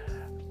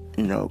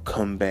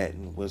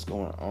 combating what's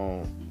going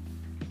on.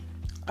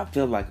 I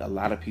feel like a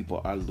lot of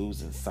people are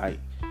losing sight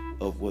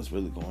of what's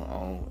really going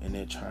on, and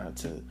they're trying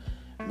to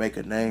make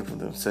a name for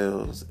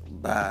themselves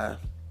by,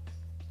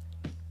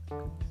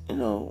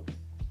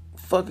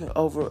 fucking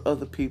over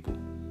other people.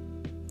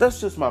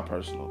 That's just my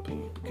personal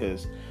opinion,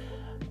 because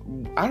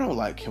I don't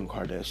like Kim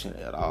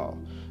Kardashian at all.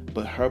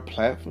 But her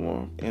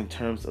platform, in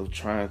terms of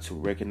trying to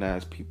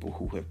recognize people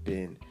who have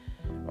been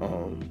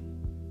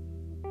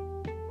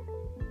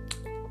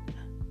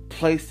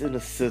placed in a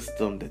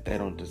system that they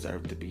don't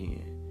deserve to be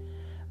in,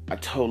 I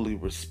totally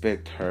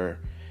respect her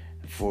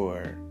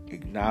for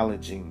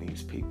acknowledging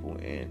these people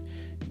and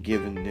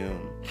giving them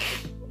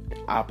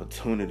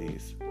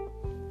opportunities,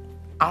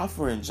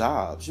 offering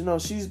jobs.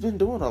 She's been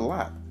doing a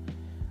lot.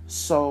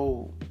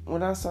 So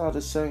when I saw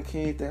the Sean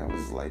King thing, I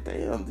was like,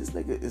 damn, this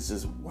nigga is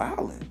just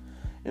wilding,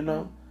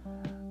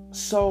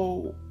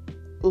 So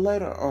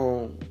later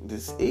on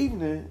this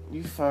evening,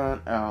 you find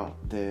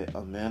out that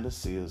Amanda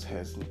Seales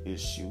has an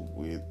issue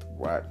with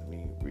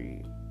Rodney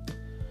Reed.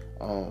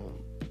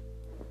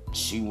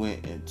 She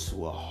went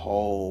into a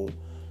whole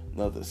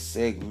another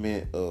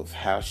segment of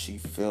how she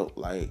felt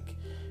like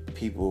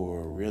people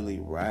were really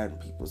riding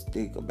people's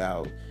dick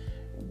about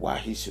why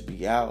he should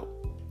be out.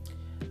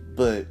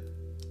 But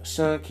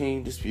Sean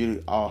King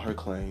disputed all her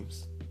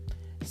claims,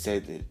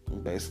 said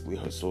that basically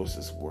her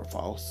sources were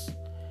false,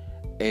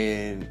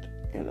 and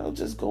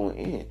just going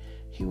in.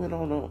 He went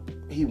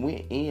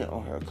in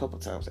on her a couple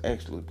times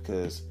actually,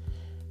 because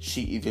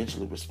she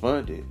eventually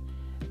responded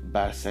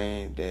by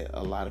saying that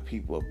a lot of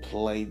people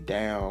play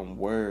down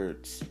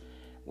words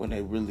when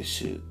they really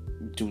should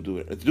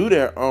do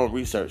their own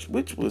research,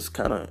 which was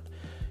kind of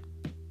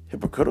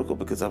hypocritical,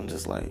 because I'm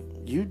just like,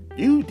 you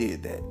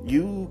did that.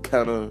 You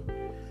kind of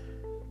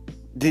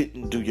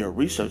didn't do your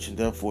research, and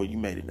therefore you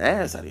made an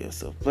ass out of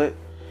yourself. But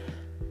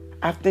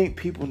I think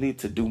people need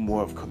to do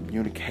more of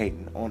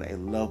communicating on a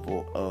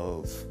level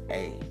of,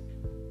 hey,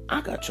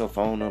 I got your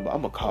phone number,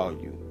 I'm gonna call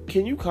you.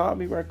 Can you call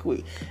me right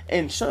quick?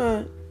 And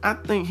Sean, I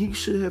think he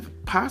should have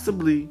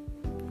possibly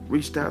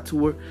reached out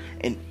to her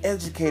and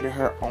educated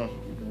her on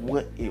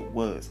what it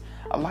was.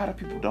 A lot of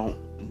people don't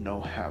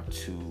know how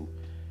to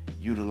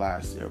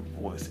utilize their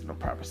voice in a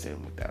proper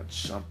setting without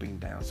jumping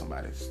down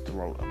somebody's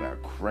throat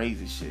about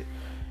crazy shit.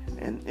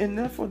 And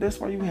therefore, that's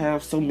why you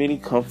have so many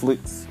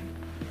conflicts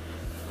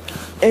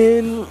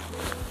and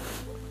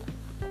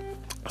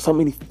so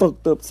many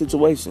fucked up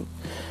situations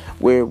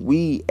where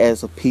we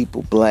as a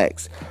people,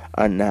 blacks,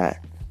 are not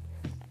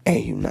a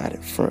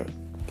united front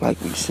like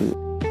we should.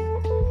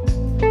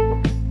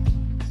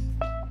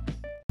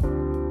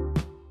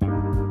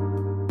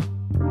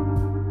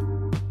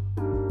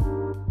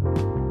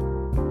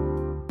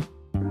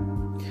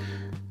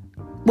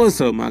 What's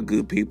up, my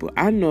good people?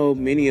 I know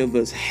many of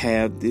us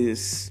have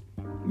this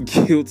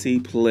guilty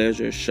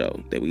pleasure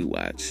show that we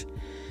watch.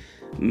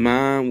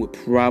 Mine would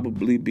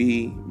probably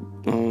be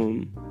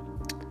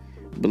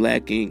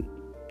Black Ink.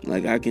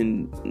 Like, I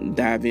can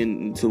dive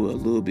into it a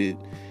little bit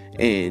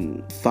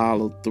and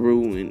follow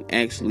through and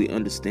actually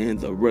understand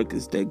the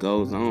ruckus that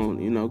goes on,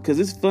 because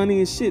it's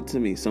funny as shit to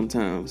me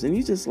sometimes. And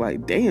you just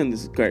like, damn,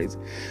 this is crazy.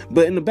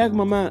 But in the back of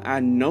my mind, I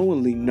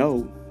knowingly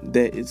know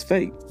that it's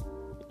fake.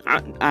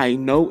 I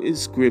know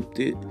it's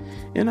scripted,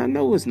 and I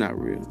know it's not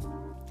real.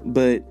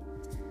 But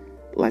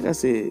like I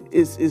said,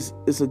 it's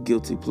a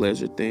guilty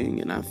pleasure thing,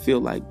 and I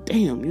feel like,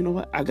 damn, you know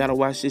what? I gotta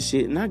watch this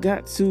shit, and I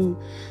got to,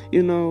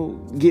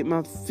 get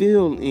my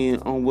feel in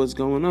on what's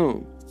going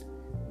on.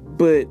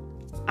 But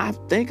I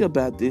think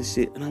about this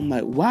shit, and I'm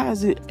like, why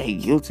is it a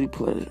guilty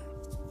pleasure?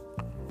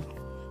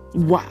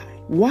 Why?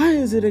 Why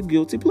is it a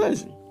guilty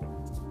pleasure?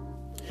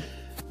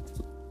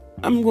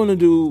 I'm going to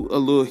do a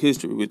little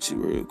history with you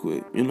real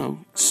quick,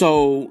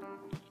 So,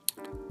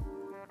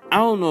 I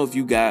don't know if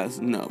you guys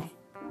know.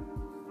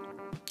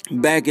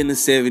 Back in the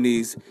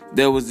 70s,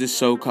 there was this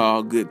show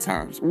called Good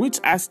Times, which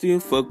I still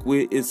fuck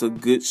with. It's a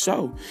good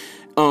show.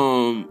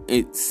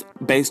 It's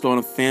based on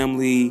a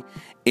family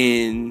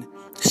in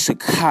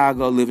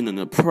Chicago living in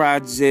the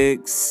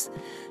projects,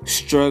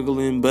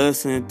 struggling,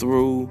 busting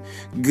through.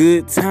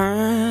 Good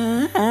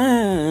time.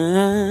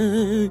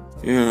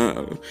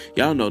 Yeah.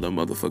 Y'all know that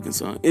motherfucking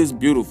song. It's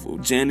beautiful.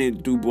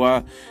 Janet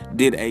Dubois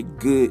did a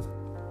good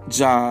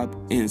job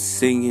in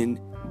singing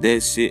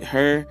that shit.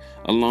 Her,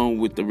 along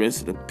with the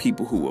rest of the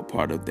people who were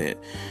part of that.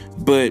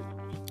 But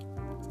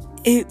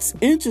it's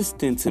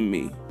interesting to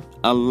me.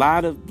 A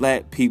lot of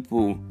black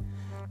people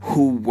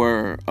who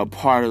were a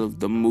part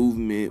of the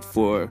movement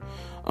for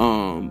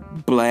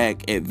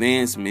black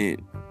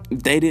advancement,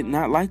 they did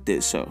not like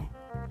that show.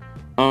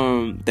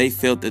 They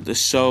felt that the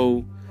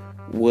show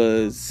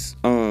was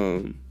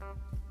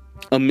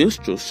a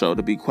minstrel show,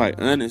 to be quite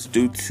honest,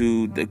 due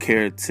to the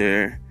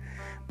character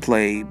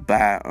played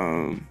by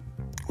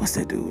what's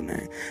that dude's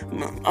name?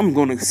 I'm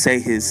gonna say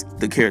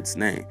the character's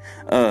name,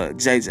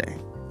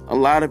 JJ. A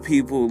lot of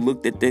people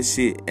looked at that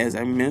shit as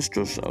a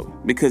minstrel show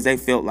because they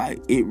felt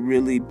like it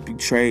really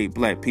betrayed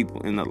black people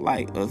in the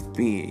light of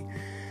being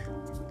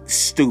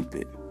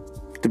stupid,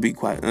 to be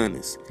quite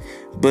honest.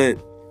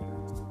 But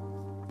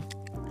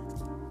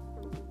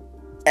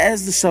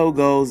as the show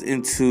goes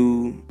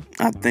into,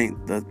 I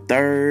think, the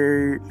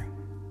third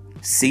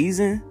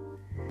season,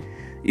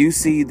 you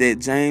see that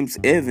James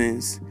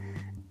Evans,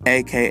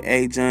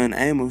 aka John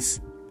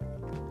Amos,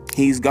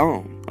 he's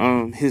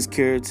gone. His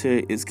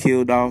character is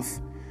killed off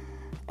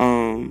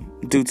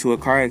due to a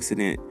car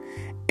accident.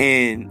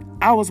 And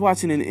I was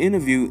watching an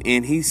interview,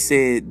 and he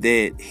said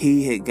that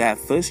he had got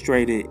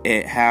frustrated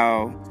at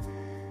how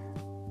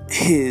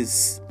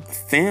his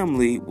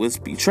family was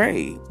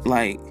betrayed.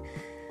 Like,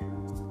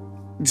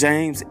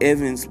 James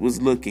Evans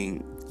was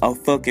looking a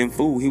fucking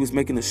fool. He was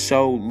making the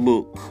show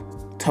look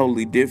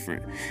totally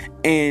different.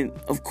 And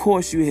of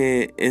course you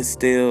had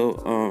Estelle,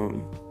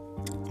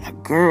 my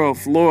girl,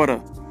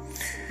 Florida,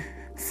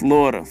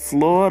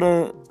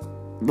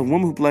 the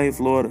woman who played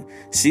Florida.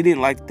 She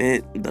didn't like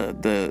that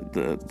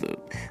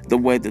the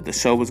way that the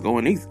show was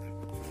going either.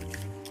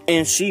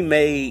 And she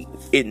made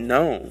it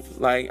known.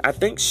 Like, I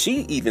think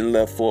she even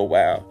left for a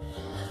while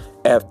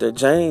after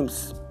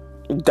James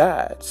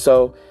died.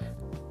 So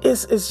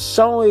it's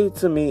showing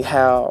to me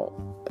how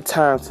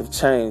times have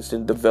changed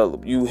and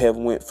developed. You have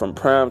went from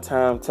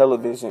primetime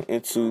television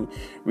into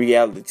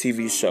reality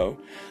TV show.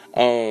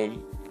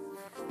 And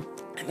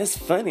it's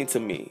funny to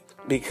me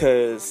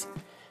because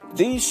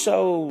these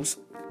shows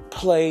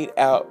played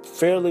out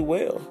fairly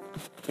well,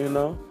 you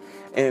know?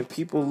 And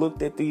people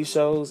looked at these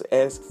shows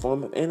as a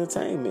form of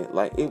entertainment.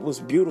 Like, it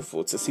was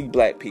beautiful to see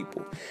black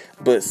people.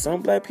 But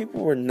some black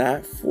people were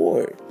not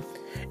for it.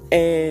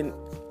 And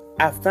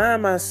I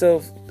find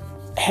myself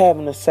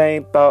having the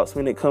same thoughts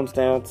when it comes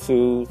down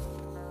to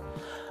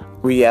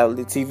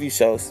reality TV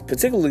shows,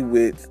 particularly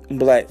with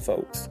black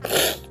folks.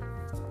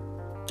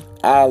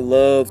 I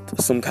loved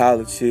some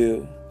College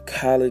Hill.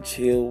 College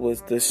Hill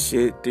was the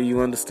shit. Do you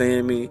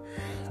understand me?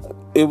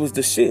 It was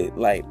the shit.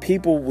 Like,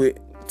 people would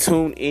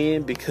tune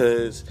in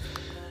because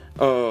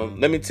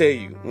let me tell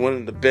you, one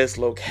of the best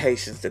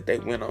locations that they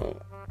went on,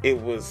 it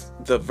was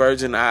the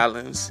Virgin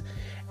Islands.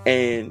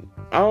 And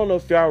I don't know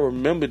if y'all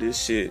remember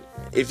this shit.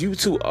 If you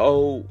too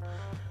old,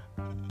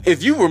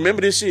 if you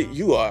remember this shit,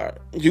 you are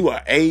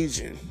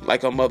aging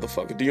like a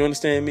motherfucker. Do you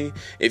understand me?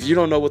 If you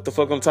don't know what the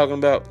fuck I'm talking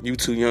about, you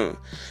too young.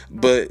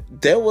 But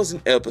there was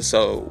an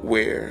episode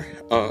where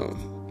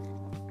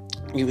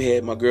you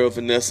had my girl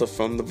Vanessa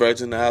from the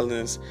Virgin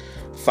Islands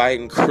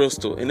fighting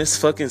Crystal. And it's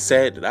fucking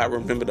sad that I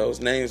remember those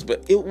names,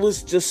 but it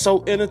was just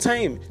so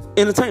entertaining.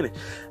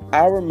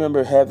 I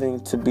remember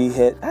having to be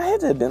I had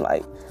to have been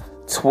like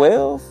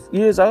 12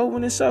 years old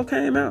when this show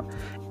came out.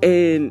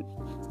 And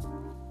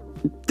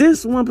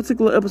this one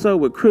particular episode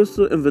where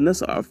Crystal and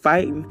Vanessa are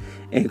fighting,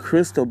 and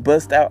Crystal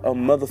bust out a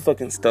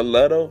motherfucking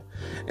stiletto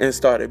and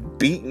started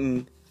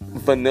beating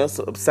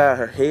Vanessa upside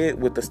her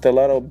head with the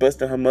stiletto,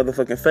 busting her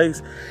motherfucking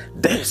face.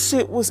 That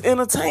shit was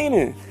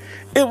entertaining.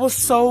 It was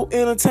so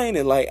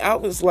entertaining. Like, I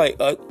was like,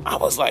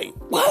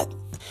 what?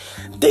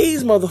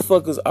 These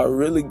motherfuckers are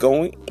really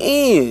going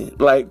in.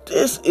 Like,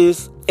 this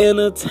is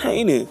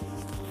entertaining.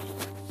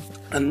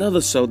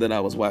 Another show that I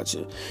was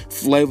watching,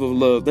 Flavor of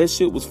Love. That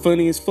shit was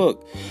funny as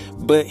fuck.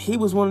 But he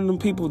was one of them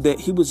people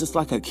that he was just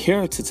like a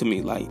character to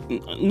me. Like,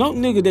 no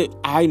nigga that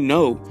I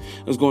know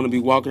is going to be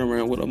walking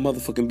around with a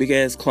motherfucking big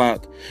ass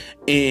clock.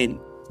 And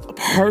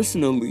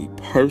personally,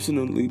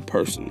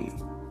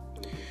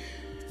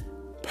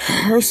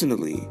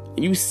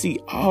 you see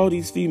all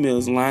these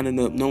females lining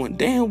up knowing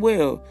damn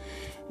well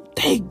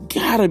they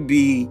gotta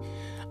be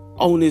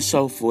on this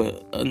show for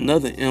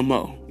another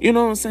MO. You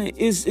know what I'm saying?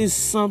 It's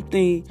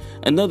something,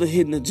 another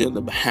hidden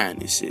agenda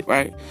behind this shit,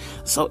 right?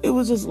 So it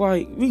was just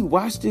like, we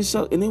watched this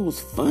show and it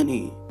was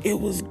funny. It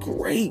was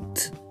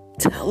great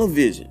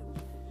television.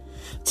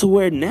 To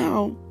where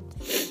now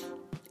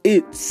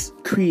it's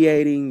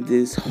creating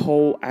this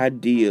whole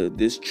idea,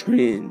 this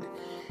trend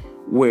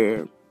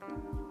where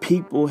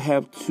people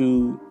have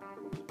to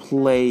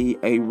play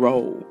a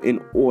role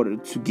in order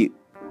to get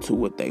to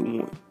what they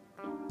want.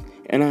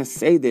 And I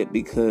say that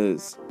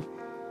because,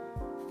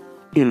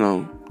 you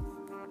know,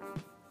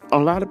 a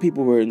lot of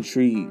people were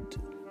intrigued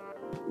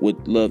with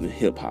Love and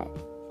Hip Hop.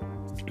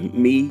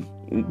 Me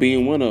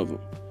being one of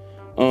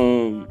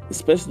them.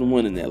 Especially the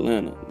one in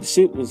Atlanta. The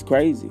shit was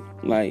crazy.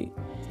 Like,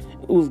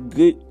 it was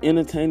good,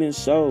 entertaining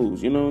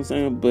shows, you know what I'm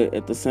saying? But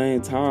at the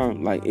same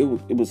time, like, it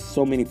was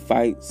so many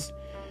fights,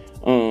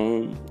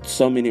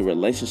 so many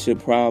relationship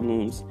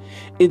problems.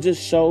 It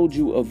just showed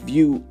you a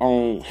view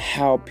on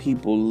how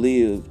people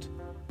lived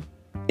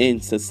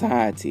in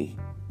society.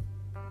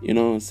 You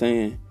know what I'm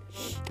saying?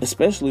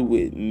 Especially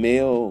with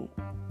males,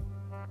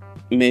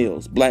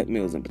 black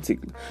males in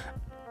particular.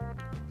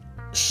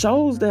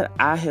 Shows that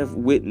I have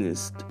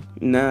witnessed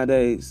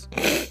nowadays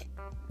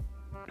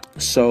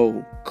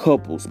show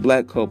couples,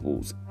 black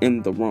couples,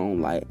 in the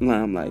wrong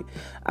limelight.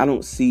 I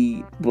don't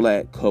see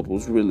black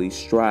couples really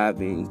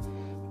striving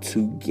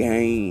to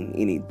gain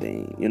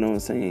anything, you know what I'm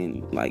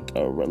saying? Like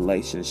a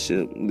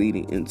relationship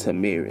leading into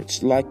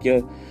marriage. Like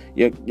your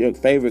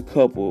favorite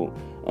couple,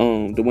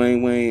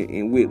 Dwayne Wayne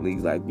and Whitley.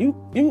 Like,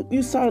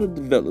 you saw the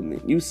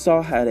development. You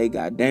saw how they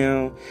got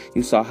down.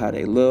 You saw how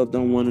they loved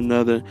on one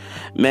another.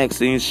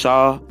 Maxine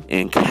Shaw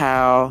and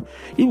Kyle.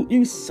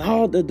 You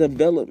saw the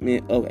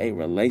development of a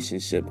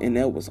relationship, and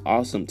that was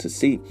awesome to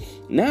see.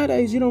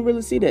 Nowadays, you don't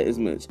really see that as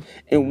much.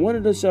 And one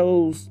of the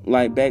shows,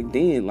 like back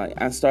then, like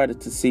I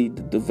started to see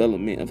the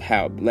development of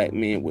how black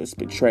men was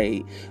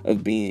portrayed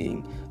of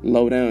being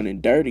low down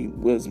and dirty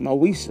was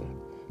Moesha.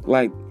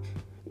 Like,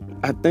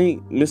 I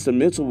think Mr.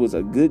 Mitchell was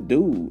a good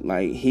dude.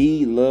 Like,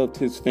 he loved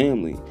his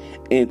family.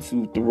 And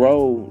to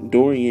throw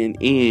Dorian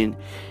in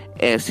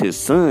as his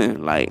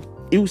son, like,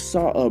 you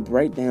saw a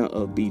breakdown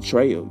of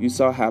betrayal. You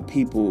saw how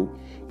people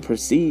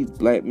perceived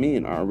black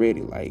men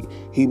already. Like,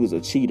 he was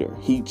a cheater.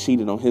 He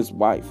cheated on his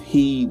wife.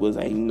 He was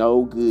a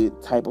no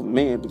good type of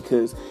man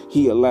because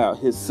he allowed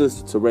his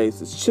sister to raise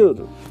his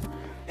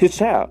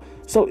child.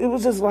 So it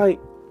was just like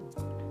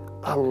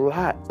a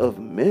lot of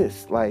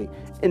myths. Like,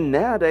 and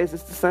nowadays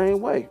it's the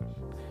same way.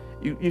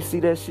 You see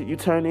that shit, you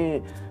turn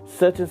in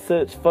such and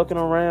such fucking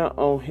around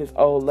on his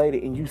old lady,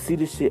 and you see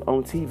this shit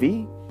on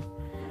TV,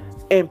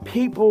 and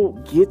people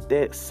get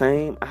that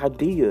same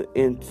idea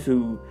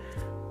into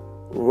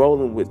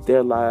rolling with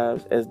their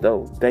lives as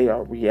though they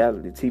are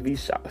reality TV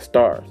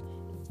stars.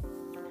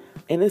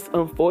 And it's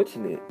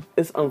unfortunate.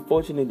 It's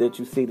unfortunate that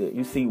you see that.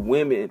 You see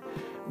women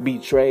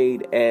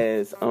betrayed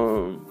as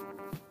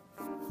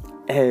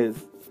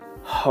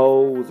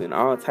hoes and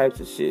all types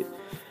of shit.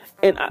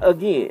 And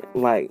again,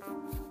 like,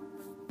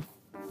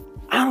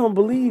 I don't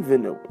believe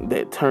in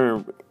that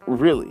term,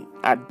 really.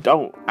 I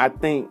don't. I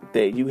think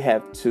that you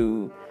have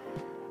to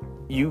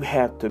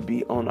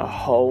be on a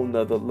whole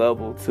nother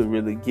level to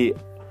really get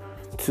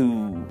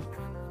to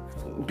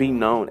be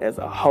known as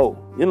a hoe.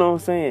 You know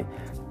what I'm saying?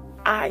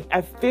 I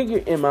figure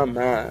in my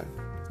mind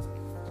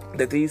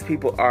that these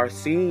people are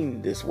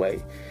seen this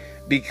way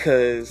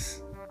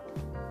because,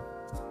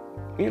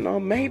 you know,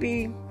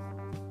 maybe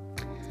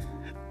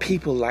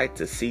people like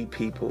to see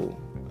people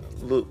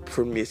look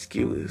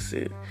promiscuous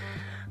and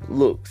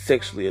look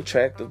sexually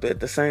attractive, but at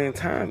the same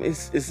time,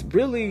 it's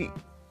really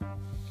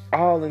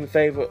all in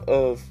favor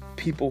of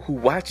people who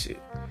watch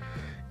it.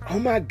 Oh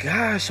my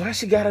gosh, why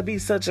she gotta be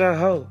such a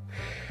hoe?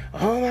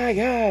 Oh my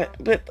God.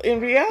 But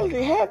in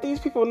reality, half these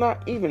people are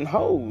not even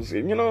hoes.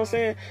 You know what I'm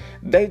saying?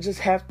 They just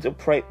have to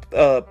play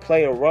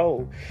a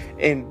role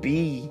and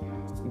be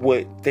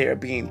what they're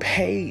being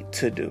paid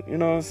to do. You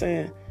know what I'm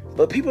saying?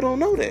 But people don't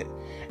know that.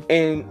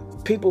 And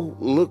people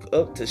look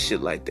up to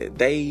shit like that.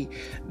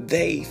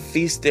 They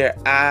feast their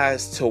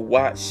eyes to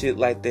watch shit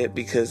like that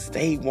because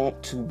they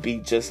want to be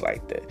just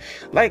like that.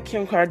 Like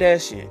Kim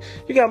Kardashian.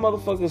 You got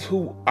motherfuckers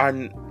who are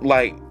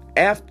like,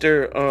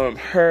 after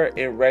her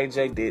and Ray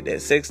J did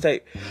that sex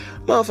tape,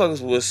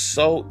 motherfuckers was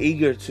so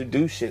eager to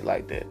do shit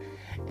like that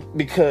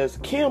because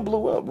Kim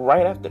blew up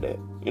right after that.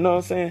 You know what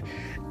I'm saying?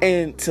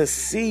 And to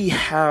see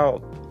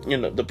how, you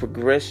know, the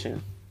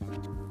progression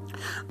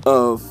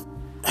of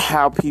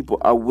how people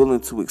are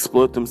willing to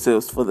exploit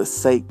themselves for the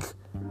sake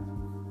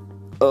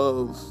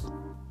of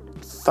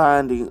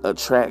finding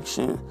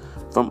attraction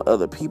from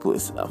other people,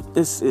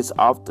 it's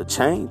off the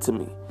chain to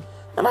me.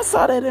 And I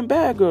saw that in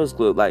Bad Girls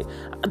Club. Like,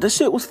 the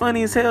shit was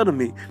funny as hell to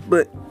me.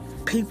 But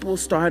people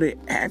started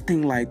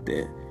acting like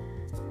that.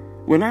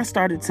 When I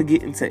started to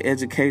get into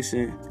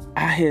education,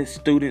 I had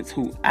students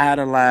who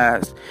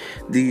idolized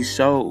these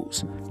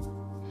shows.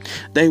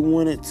 They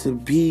wanted to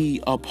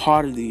be a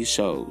part of these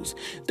shows.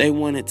 They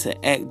wanted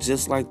to act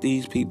just like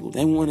these people.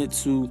 They wanted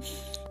to,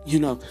 you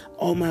know,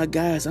 oh my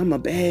gosh, I'm a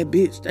bad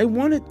bitch. They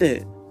wanted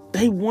that.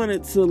 They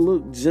wanted to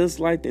look just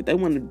like that. They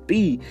wanted to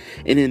be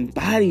and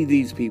embody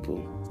these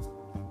people.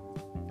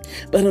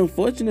 But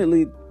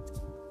unfortunately,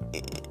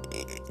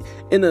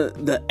 in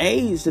the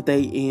age that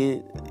they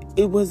in,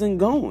 it wasn't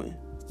going.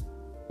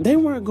 They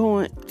weren't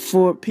going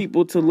for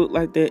people to look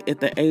like that at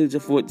the age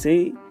of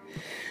 14.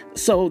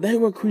 So they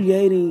were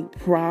creating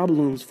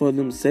problems for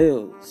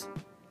themselves.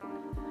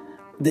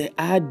 The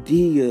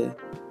idea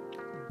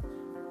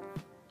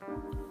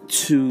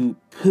to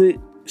put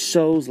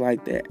shows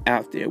like that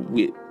out there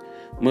with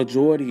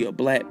majority of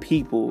black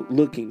people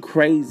looking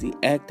crazy,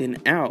 acting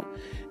out,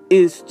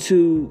 is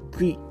to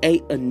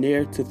create a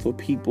narrative for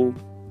people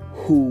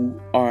who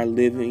are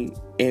living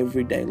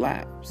everyday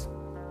lives.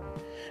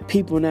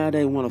 People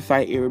nowadays want to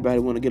fight everybody,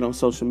 want to get on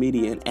social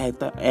media and act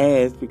the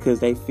ass because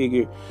they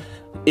figure,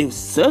 if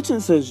such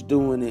and such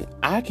doing it,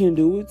 I can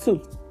do it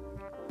too.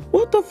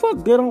 What the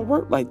fuck? They don't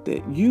work like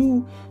that.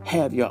 You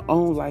have your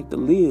own life to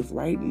live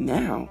right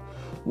now.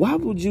 Why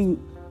would you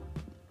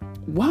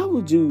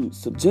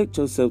subject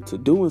yourself to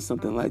doing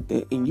something like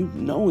that and you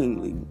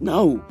knowingly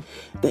know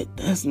that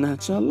that's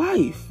not your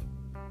life?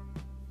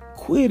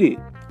 Quit it.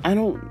 I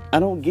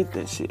don't get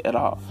that shit at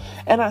all.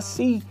 And I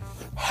see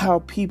how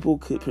people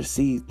could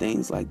perceive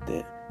things like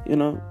that, you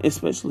know,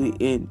 especially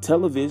in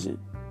television.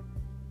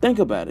 Think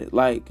about it,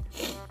 like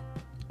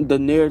the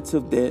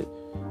narrative that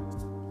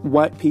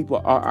white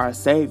people are our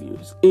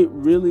saviors. It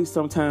really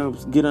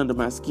sometimes get under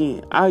my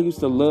skin. I used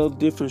to love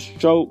Different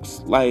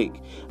Strokes.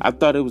 Like, I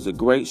thought it was a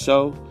great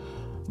show,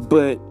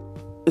 but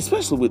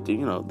especially with the,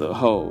 you know, the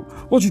whole,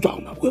 what you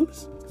talking about,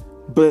 Willis?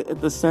 But at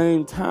the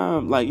same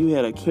time, like, you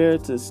had a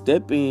character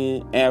step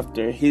in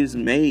after his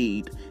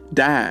maid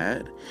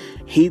died.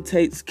 He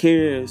takes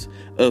care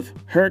of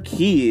her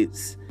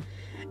kids,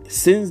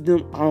 sends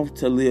them off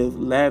to live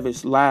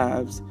lavish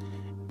lives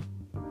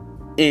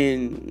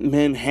in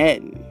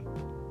Manhattan.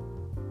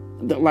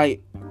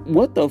 Like,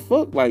 what the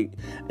fuck? Like,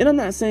 and I'm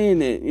not saying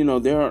that, you know,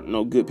 there aren't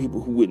no good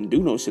people who wouldn't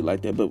do no shit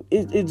like that, but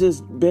it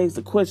just begs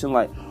the question,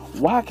 like,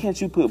 why can't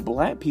you put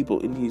black people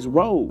in these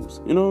roles?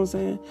 You know what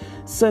I'm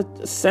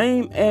saying?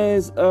 Same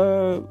as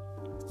the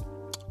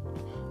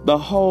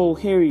whole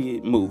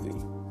Harriet movie.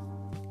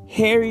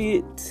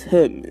 Harriet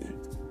Tubman.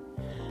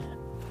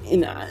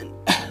 and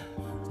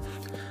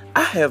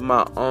I have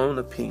my own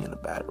opinion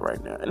about it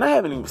right now. And I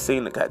haven't even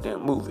seen the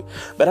goddamn movie.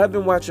 But I've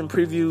been watching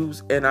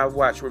previews and I've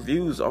watched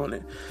reviews on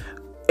it.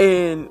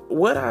 And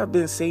what I've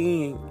been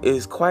seeing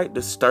is quite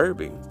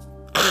disturbing.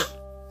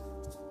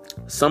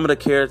 Some of the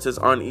characters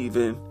aren't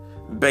even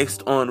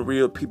based on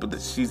real people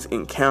that she's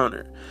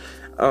encountered.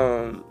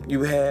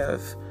 You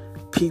have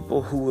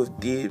people who have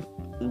did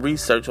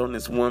research on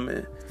this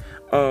woman.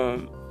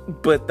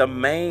 But the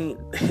main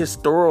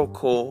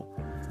historical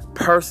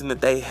person that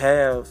they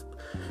have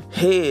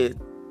head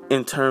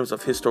in terms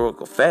of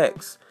historical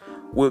facts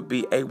would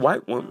be a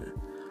white woman.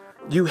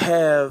 You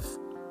have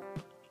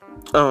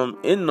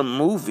in the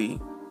movie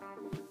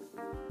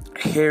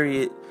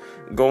Harriet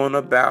going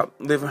about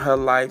living her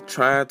life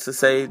trying to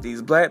save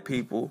these black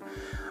people,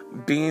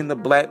 being the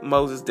black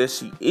Moses that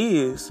she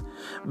is,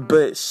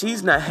 but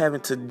she's not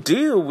having to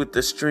deal with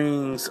the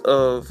strings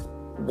of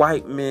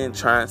white men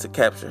trying to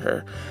capture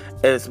her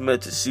as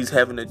much as she's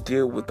having to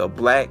deal with a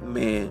black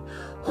man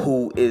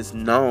who is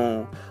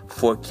known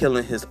for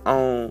killing his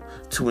own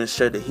to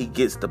ensure that he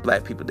gets the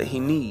black people that he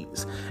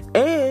needs.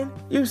 And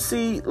you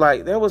see,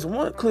 like, there was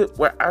one clip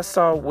where I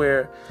saw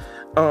where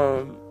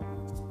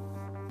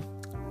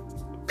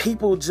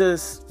people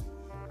just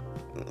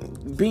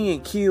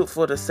being killed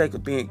for the sake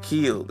of being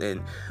killed,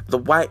 and the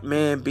white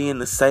man being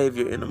the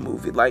savior in the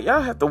movie. Like,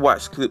 y'all have to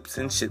watch clips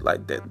and shit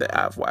like that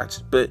I've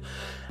watched, but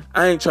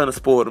I ain't trying to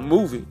spoil the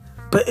movie.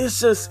 But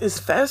it's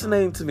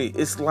fascinating to me.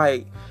 It's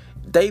like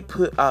they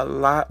put a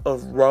lot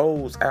of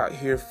roles out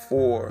here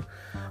for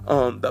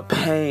the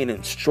pain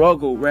and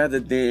struggle rather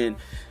than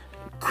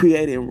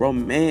creating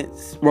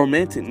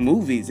romantic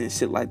movies and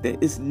shit like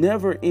that. It's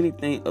never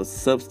anything of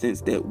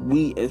substance that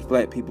we as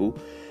black people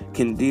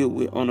can deal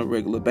with on a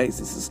regular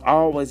basis. It's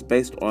always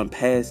based on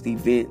past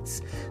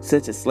events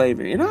such as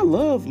slavery. And I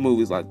love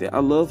movies like that. I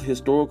love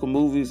historical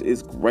movies.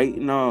 It's great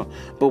and all.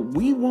 But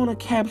we want to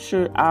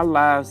capture our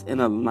lives in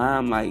a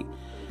limelight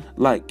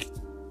like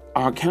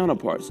our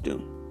counterparts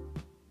do.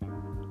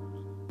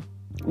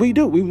 We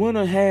do. We want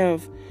to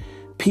have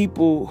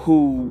people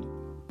who...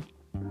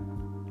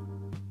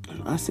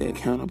 I said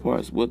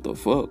counterparts. What the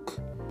fuck?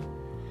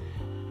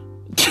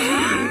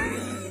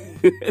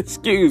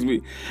 Excuse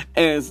me.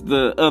 As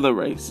the other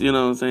race. You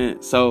know what I'm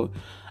saying? So,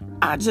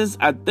 I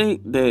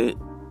think that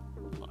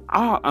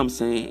all I'm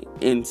saying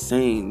in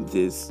saying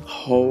this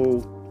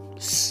whole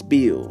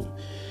spiel,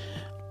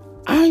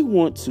 I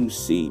want to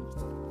see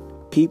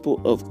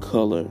people of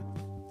color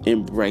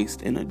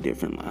embraced in a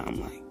different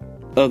limelight,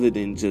 other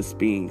than just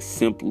being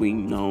simply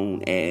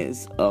known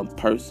as a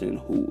person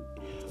who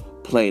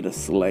played a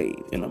slave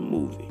in a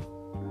movie.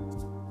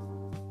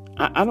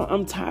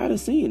 I'm tired of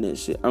seeing that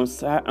shit.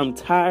 I'm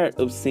tired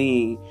of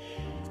seeing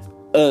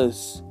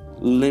us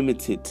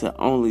limited to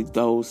only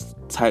those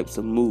types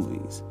of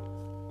movies.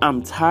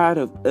 I'm tired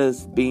of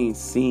us being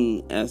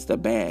seen as the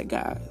bad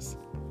guys.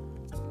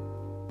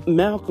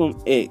 Malcolm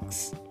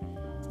X,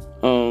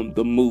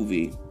 the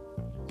movie,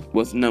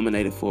 was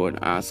nominated for an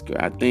Oscar.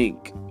 I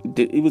think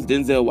it was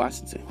Denzel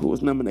Washington who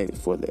was nominated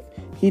for that.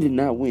 He did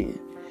not win.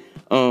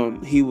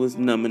 He was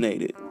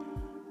nominated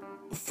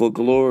for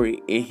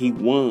Glory, and he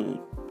won.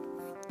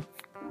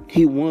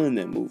 He won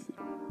that movie.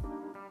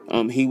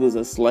 He was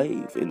a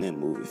slave in that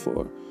movie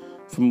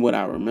from what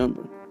I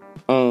remember.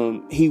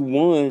 He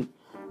won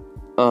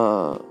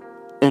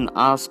an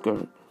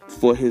Oscar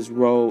for his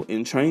role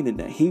in Training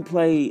Day. He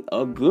played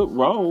a good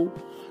role,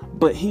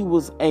 but he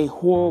was a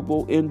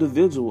horrible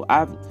individual.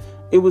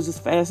 It was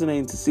just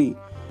fascinating to see.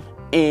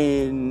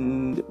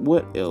 And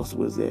what else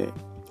was there?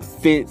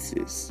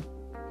 Fences.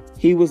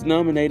 He was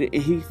nominated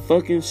and he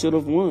fucking should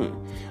have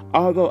won.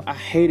 Although I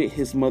hated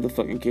his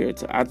motherfucking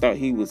character. I thought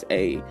he was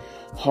a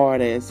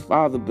hard-ass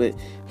father, but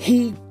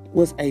he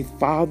was a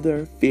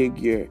father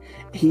figure.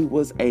 He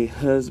was a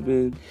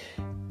husband.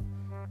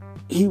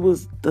 He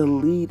was the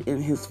lead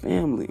in his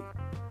family.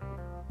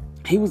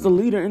 He was the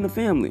leader in the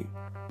family.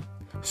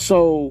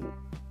 So,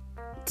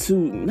 to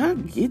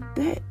not get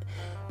that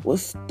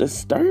was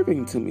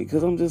disturbing to me,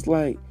 because I'm just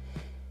like,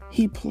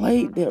 he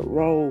played that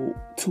role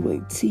to a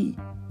T,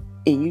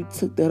 and you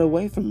took that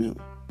away from him,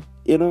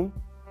 you know?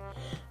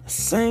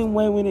 Same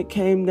way when it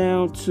came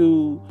down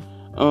to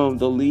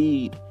the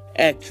lead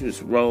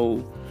actress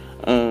role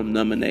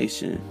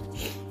nomination,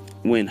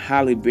 when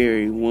Halle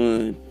Berry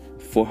won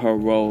for her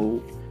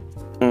role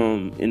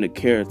in the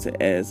character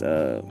as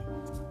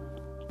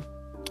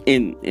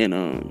in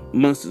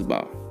Monsters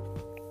Ball.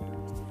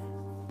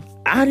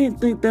 I didn't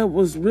think that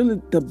was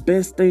really the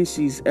best thing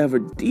she's ever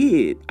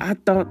did. I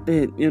thought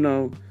that,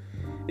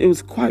 it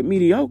was quite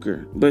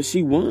mediocre, but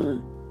she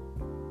won.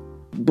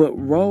 But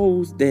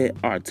roles that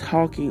are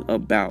talking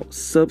about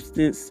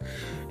substance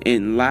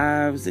and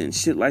lives and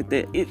shit like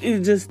that,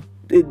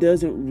 it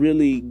doesn't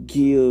really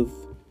give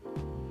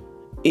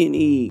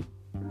any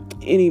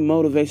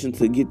motivation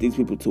to get these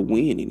people to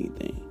win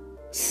anything.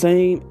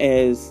 Same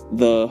as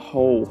the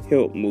whole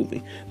Help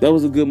movie. That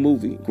was a good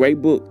movie,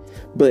 great book,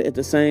 but at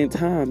the same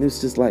time,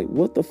 it's just like,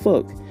 what the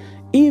fuck?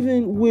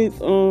 Even with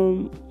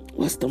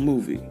what's the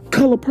movie?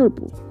 Color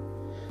Purple.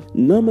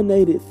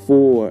 nominated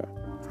for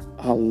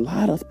a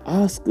lot of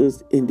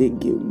Oscars and didn't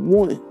get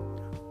one.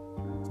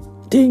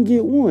 Didn't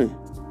get one.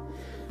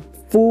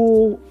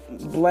 Full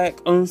black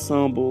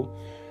ensemble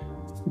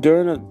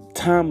during a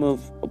time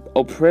of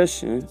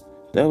oppression.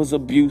 There was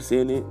abuse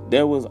in it.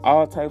 There was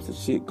all types of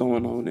shit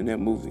going on in that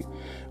movie.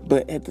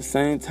 But at the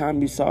same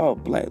time, you saw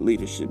black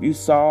leadership. You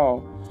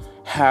saw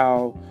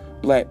how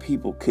black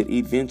people could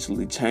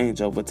eventually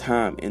change over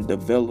time and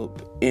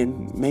develop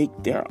and make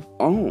their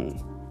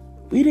own.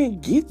 We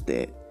didn't get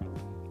that.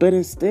 But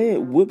instead,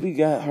 Whoopi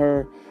got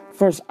her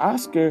first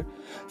Oscar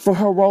for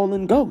her role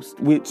in Ghost,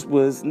 which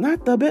was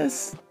not the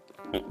best,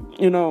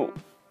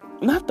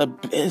 not the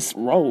best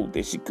role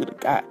that she could have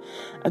got.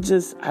 I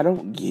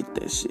don't get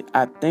that shit.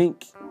 I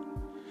think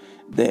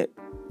that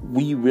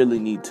we really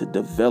need to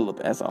develop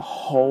as a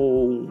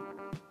whole,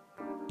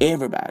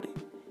 everybody,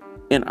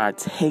 in our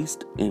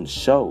taste in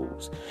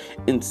shows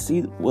and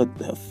see what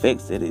the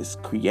effects that it's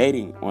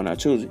creating on our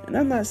children. And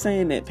I'm not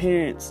saying that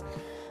parents,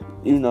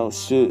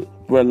 should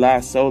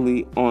rely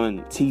solely on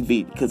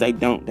TV, because they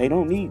don't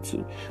need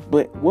to.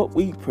 But what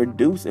we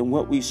produce and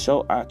what we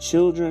show our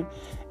children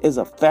is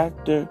a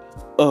factor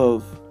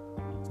of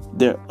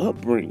their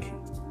upbringing.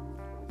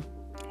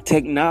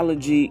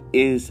 Technology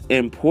is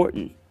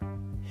important.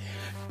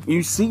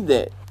 You see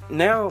that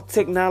now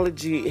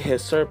technology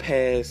has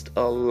surpassed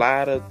a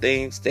lot of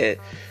things that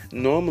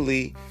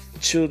normally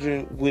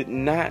children would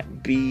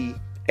not be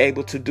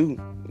able to do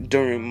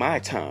during my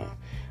time.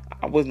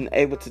 I wasn't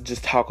able to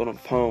just talk on the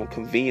phone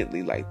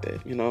conveniently like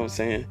that. You know what I'm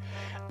saying?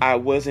 I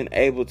wasn't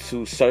able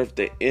to surf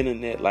the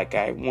internet like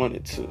I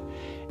wanted to.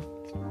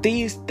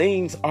 These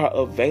things are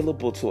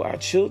available to our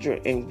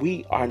children, and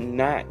we are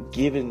not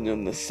giving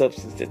them the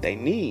substance that they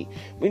need.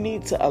 We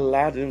need to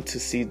allow them to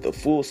see the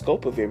full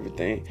scope of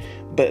everything,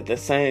 but at the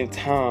same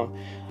time,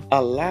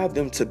 allow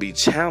them to be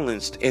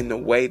challenged in the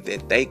way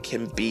that they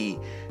can be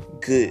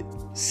good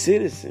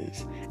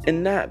citizens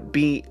and not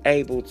be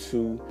able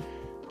to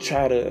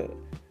try to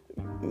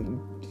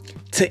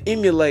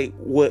emulate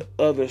what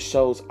other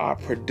shows are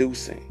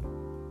producing.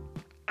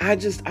 I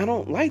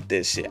don't like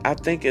this shit. I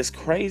think it's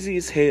crazy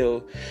as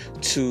hell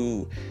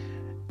to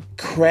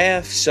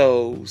craft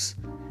shows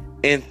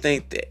and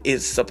think that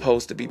it's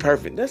supposed to be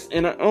perfect.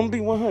 And I'm gonna be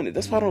 100.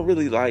 That's why I don't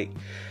really like,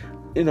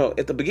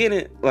 at the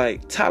beginning,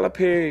 like Tyler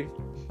Perry,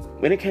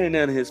 when it came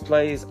down to his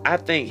plays, I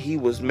think he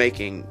was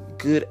making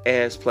good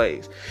ass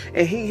plays,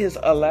 and he has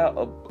allowed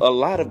a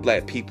lot of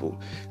black people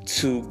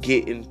to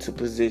get into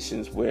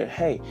positions where,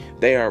 hey,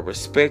 they are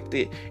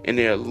respected and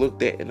they are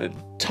looked at in a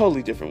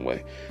totally different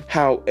way.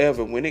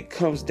 However, when it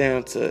comes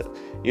down to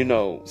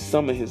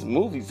some of his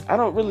movies, I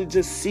don't really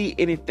just see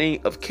anything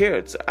of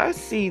character. I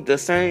see the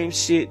same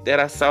shit that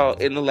I saw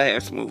in the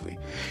last movie.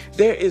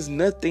 There is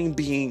nothing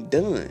being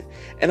done,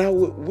 and I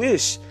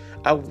wish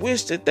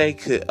that they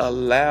could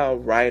allow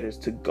writers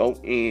to go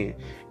in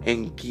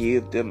and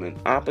give them an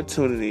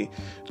opportunity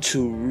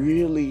to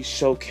really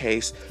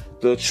showcase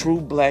the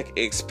true black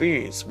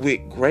experience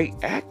with great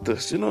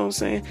actors. You know what I'm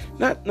saying?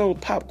 Not no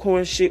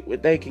popcorn shit where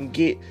they can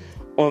get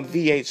on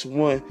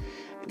VH1.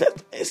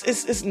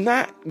 It's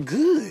not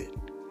good,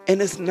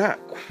 and it's not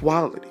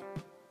quality.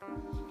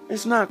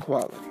 It's not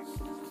quality.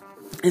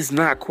 It's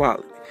not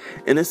quality,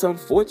 and it's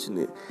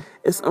unfortunate.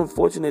 It's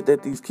unfortunate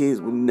that these kids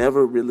will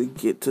never really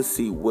get to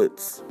see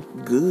what's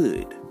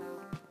good.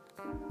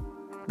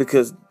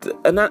 Because,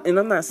 and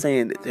I'm not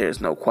saying that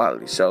there's no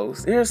quality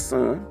shows. There's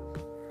some,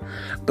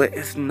 but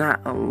it's not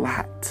a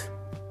lot.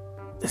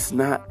 It's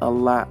not a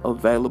lot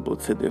available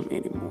to them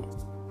anymore.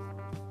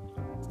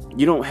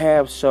 You don't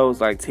have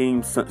shows like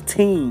Teen Summit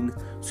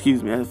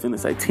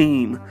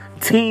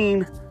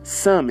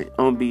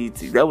on BET.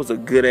 That was a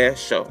good ass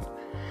show.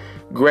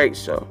 Great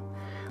show.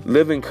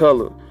 Living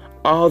Color.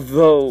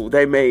 Although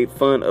they made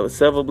fun of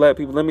several black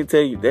people, let me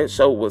tell you, that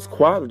show was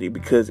quality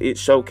because it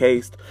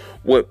showcased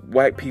what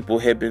white people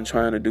had been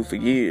trying to do for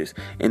years,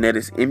 and that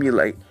is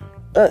emulate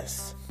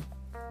us.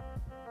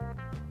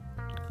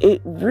 It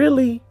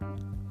really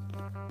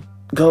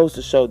goes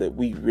to show that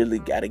we really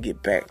got to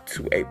get back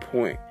to a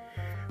point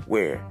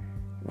where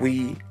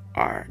we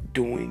are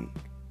doing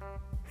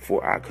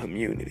for our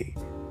community,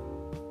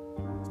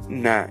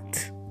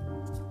 not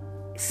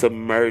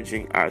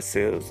submerging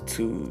ourselves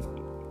to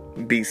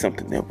be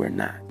something that we're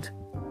not.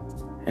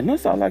 And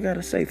that's all I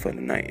gotta say for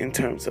tonight in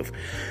terms of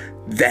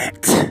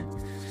that.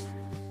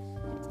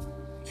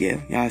 Yeah,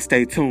 y'all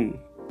stay tuned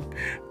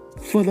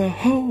for the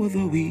whole of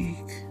the week.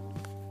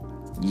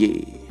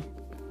 Yeah.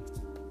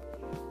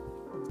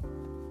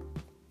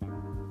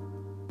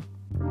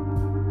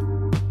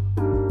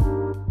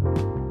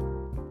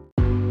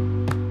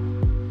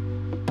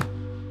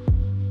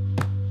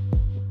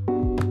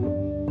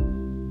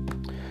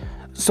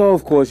 So,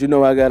 of course, I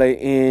gotta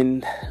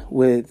end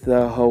with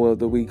the whole of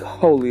the week.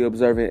 Holy,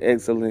 observant,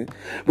 excellent.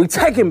 We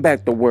taking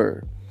back the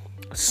word.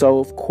 So,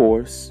 of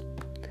course,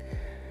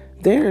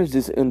 there's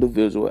this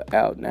individual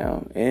out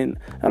now, and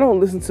I don't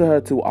listen to her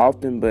too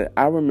often, but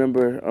I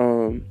remember,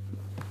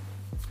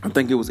 I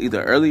think it was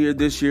either earlier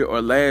this year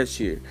or last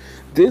year,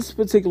 this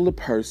particular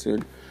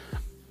person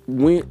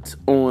went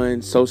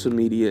on social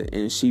media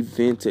and she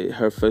vented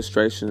her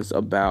frustrations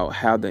about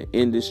how the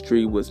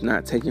industry was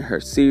not taking her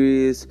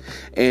serious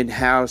and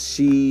how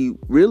she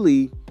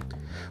really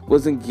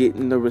wasn't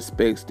getting the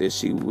respects that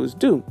she was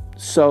due.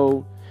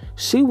 So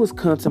she was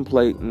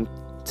contemplating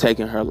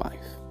taking her life.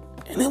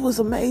 And it was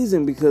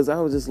amazing because I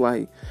was just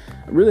like,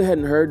 I really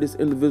hadn't heard this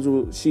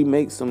individual. She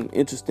makes some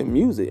interesting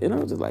music. And I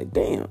was just like,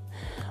 damn.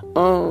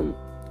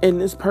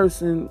 And this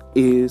person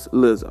is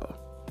Lizzo.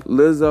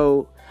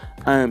 Lizzo,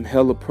 I am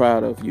hella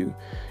proud of you.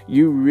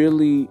 You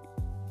really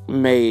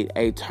made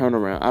a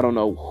turnaround. I don't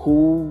know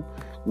who,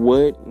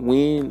 what,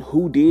 when,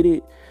 who did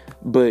it,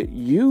 but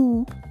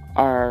you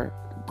are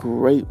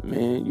great,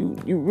 man.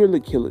 You really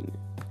killing it.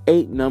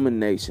 8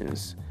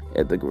 nominations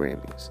at the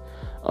Grammys.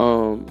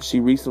 She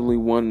recently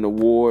won an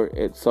award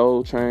at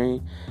Soul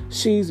Train.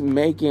 She's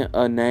making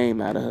a name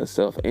out of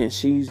herself, and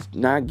she's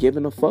not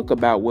giving a fuck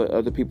about what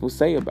other people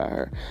say about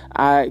her.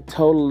 I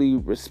totally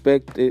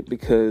respect it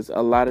because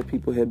a lot of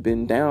people have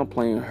been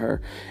downplaying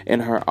her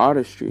and her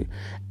artistry,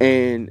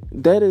 and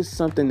that is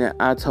something that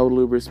I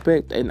totally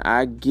respect, and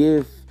I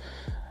give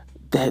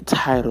that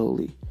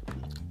tidily.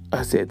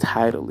 I said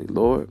tidily,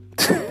 Lord.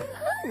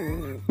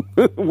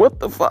 What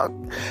the fuck?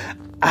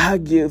 I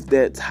give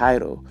that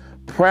title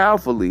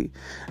proudly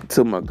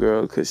to my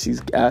girl because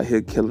she's out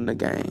here killing the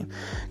game.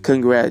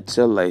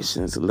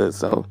 Congratulations,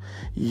 Lizzo.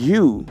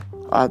 You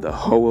are the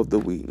hoe of the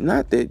week.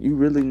 Not that you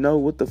really know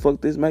what the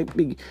fuck this might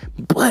be,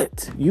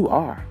 but you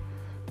are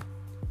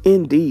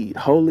indeed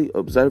holy,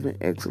 observant,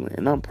 excellent.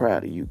 And I'm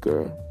proud of you,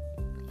 girl.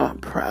 I'm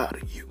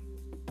proud of you.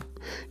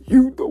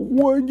 You the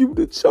one, you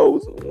the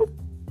chosen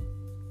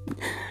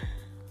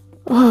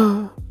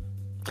one.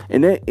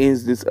 And that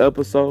ends this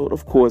episode.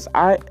 Of course,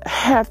 I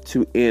have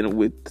to end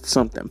with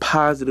something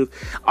positive.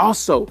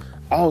 Also,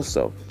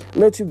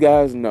 let you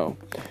guys know,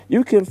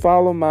 you can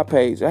follow my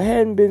page. I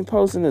hadn't been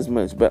posting as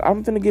much, but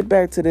I'm finna get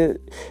back to that.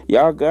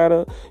 Y'all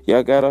gotta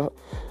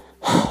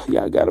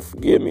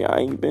forgive me. I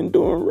ain't been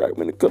doing right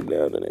when it come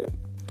down to that.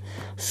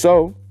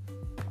 So,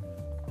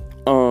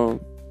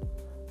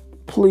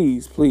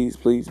 please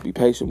be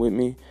patient with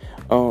me,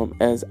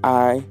 as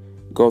I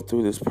go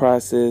through this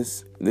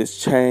process,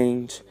 this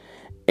change.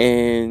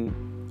 And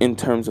in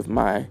terms of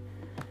my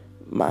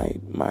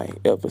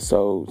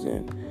episodes,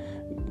 and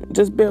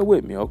just bear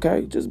with me,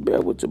 okay? Just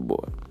bear with your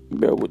boy.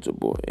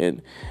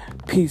 And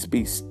peace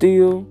be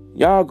still.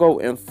 Y'all go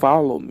and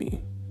follow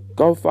me.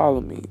 Go follow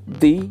me.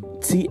 The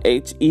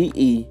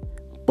THEE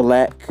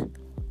Black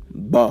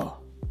Bar.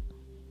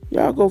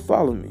 Y'all go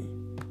follow me.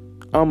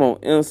 I'm on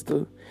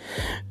Insta.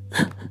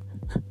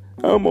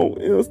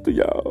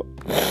 Y'all.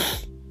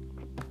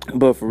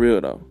 But for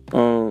real though,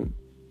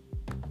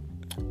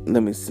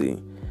 let me see.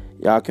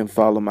 Y'all can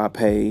follow my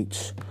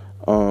page.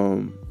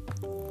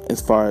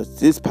 As far as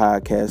this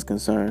podcast is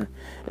concerned,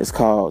 it's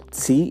called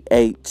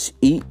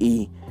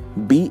THEEBATHRONICLE,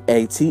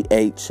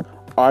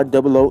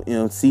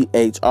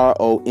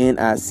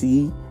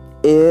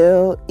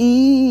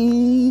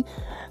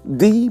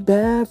 The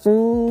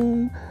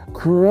Bathroom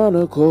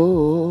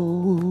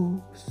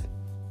Chronicles.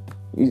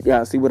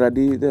 Y'all see what I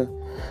did there?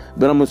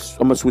 But I'm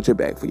gonna switch it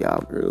back for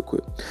y'all real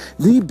quick.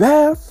 The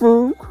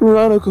Bathroom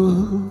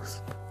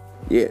Chronicles.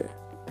 Yeah.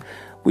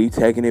 We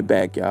taking it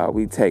back, y'all.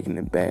 We taking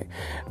it back.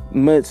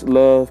 Much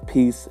love,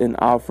 peace, and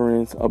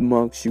offerings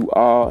amongst you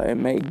all.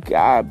 And may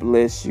God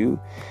bless you.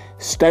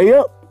 Stay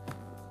up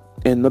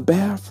in the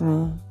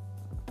bathroom.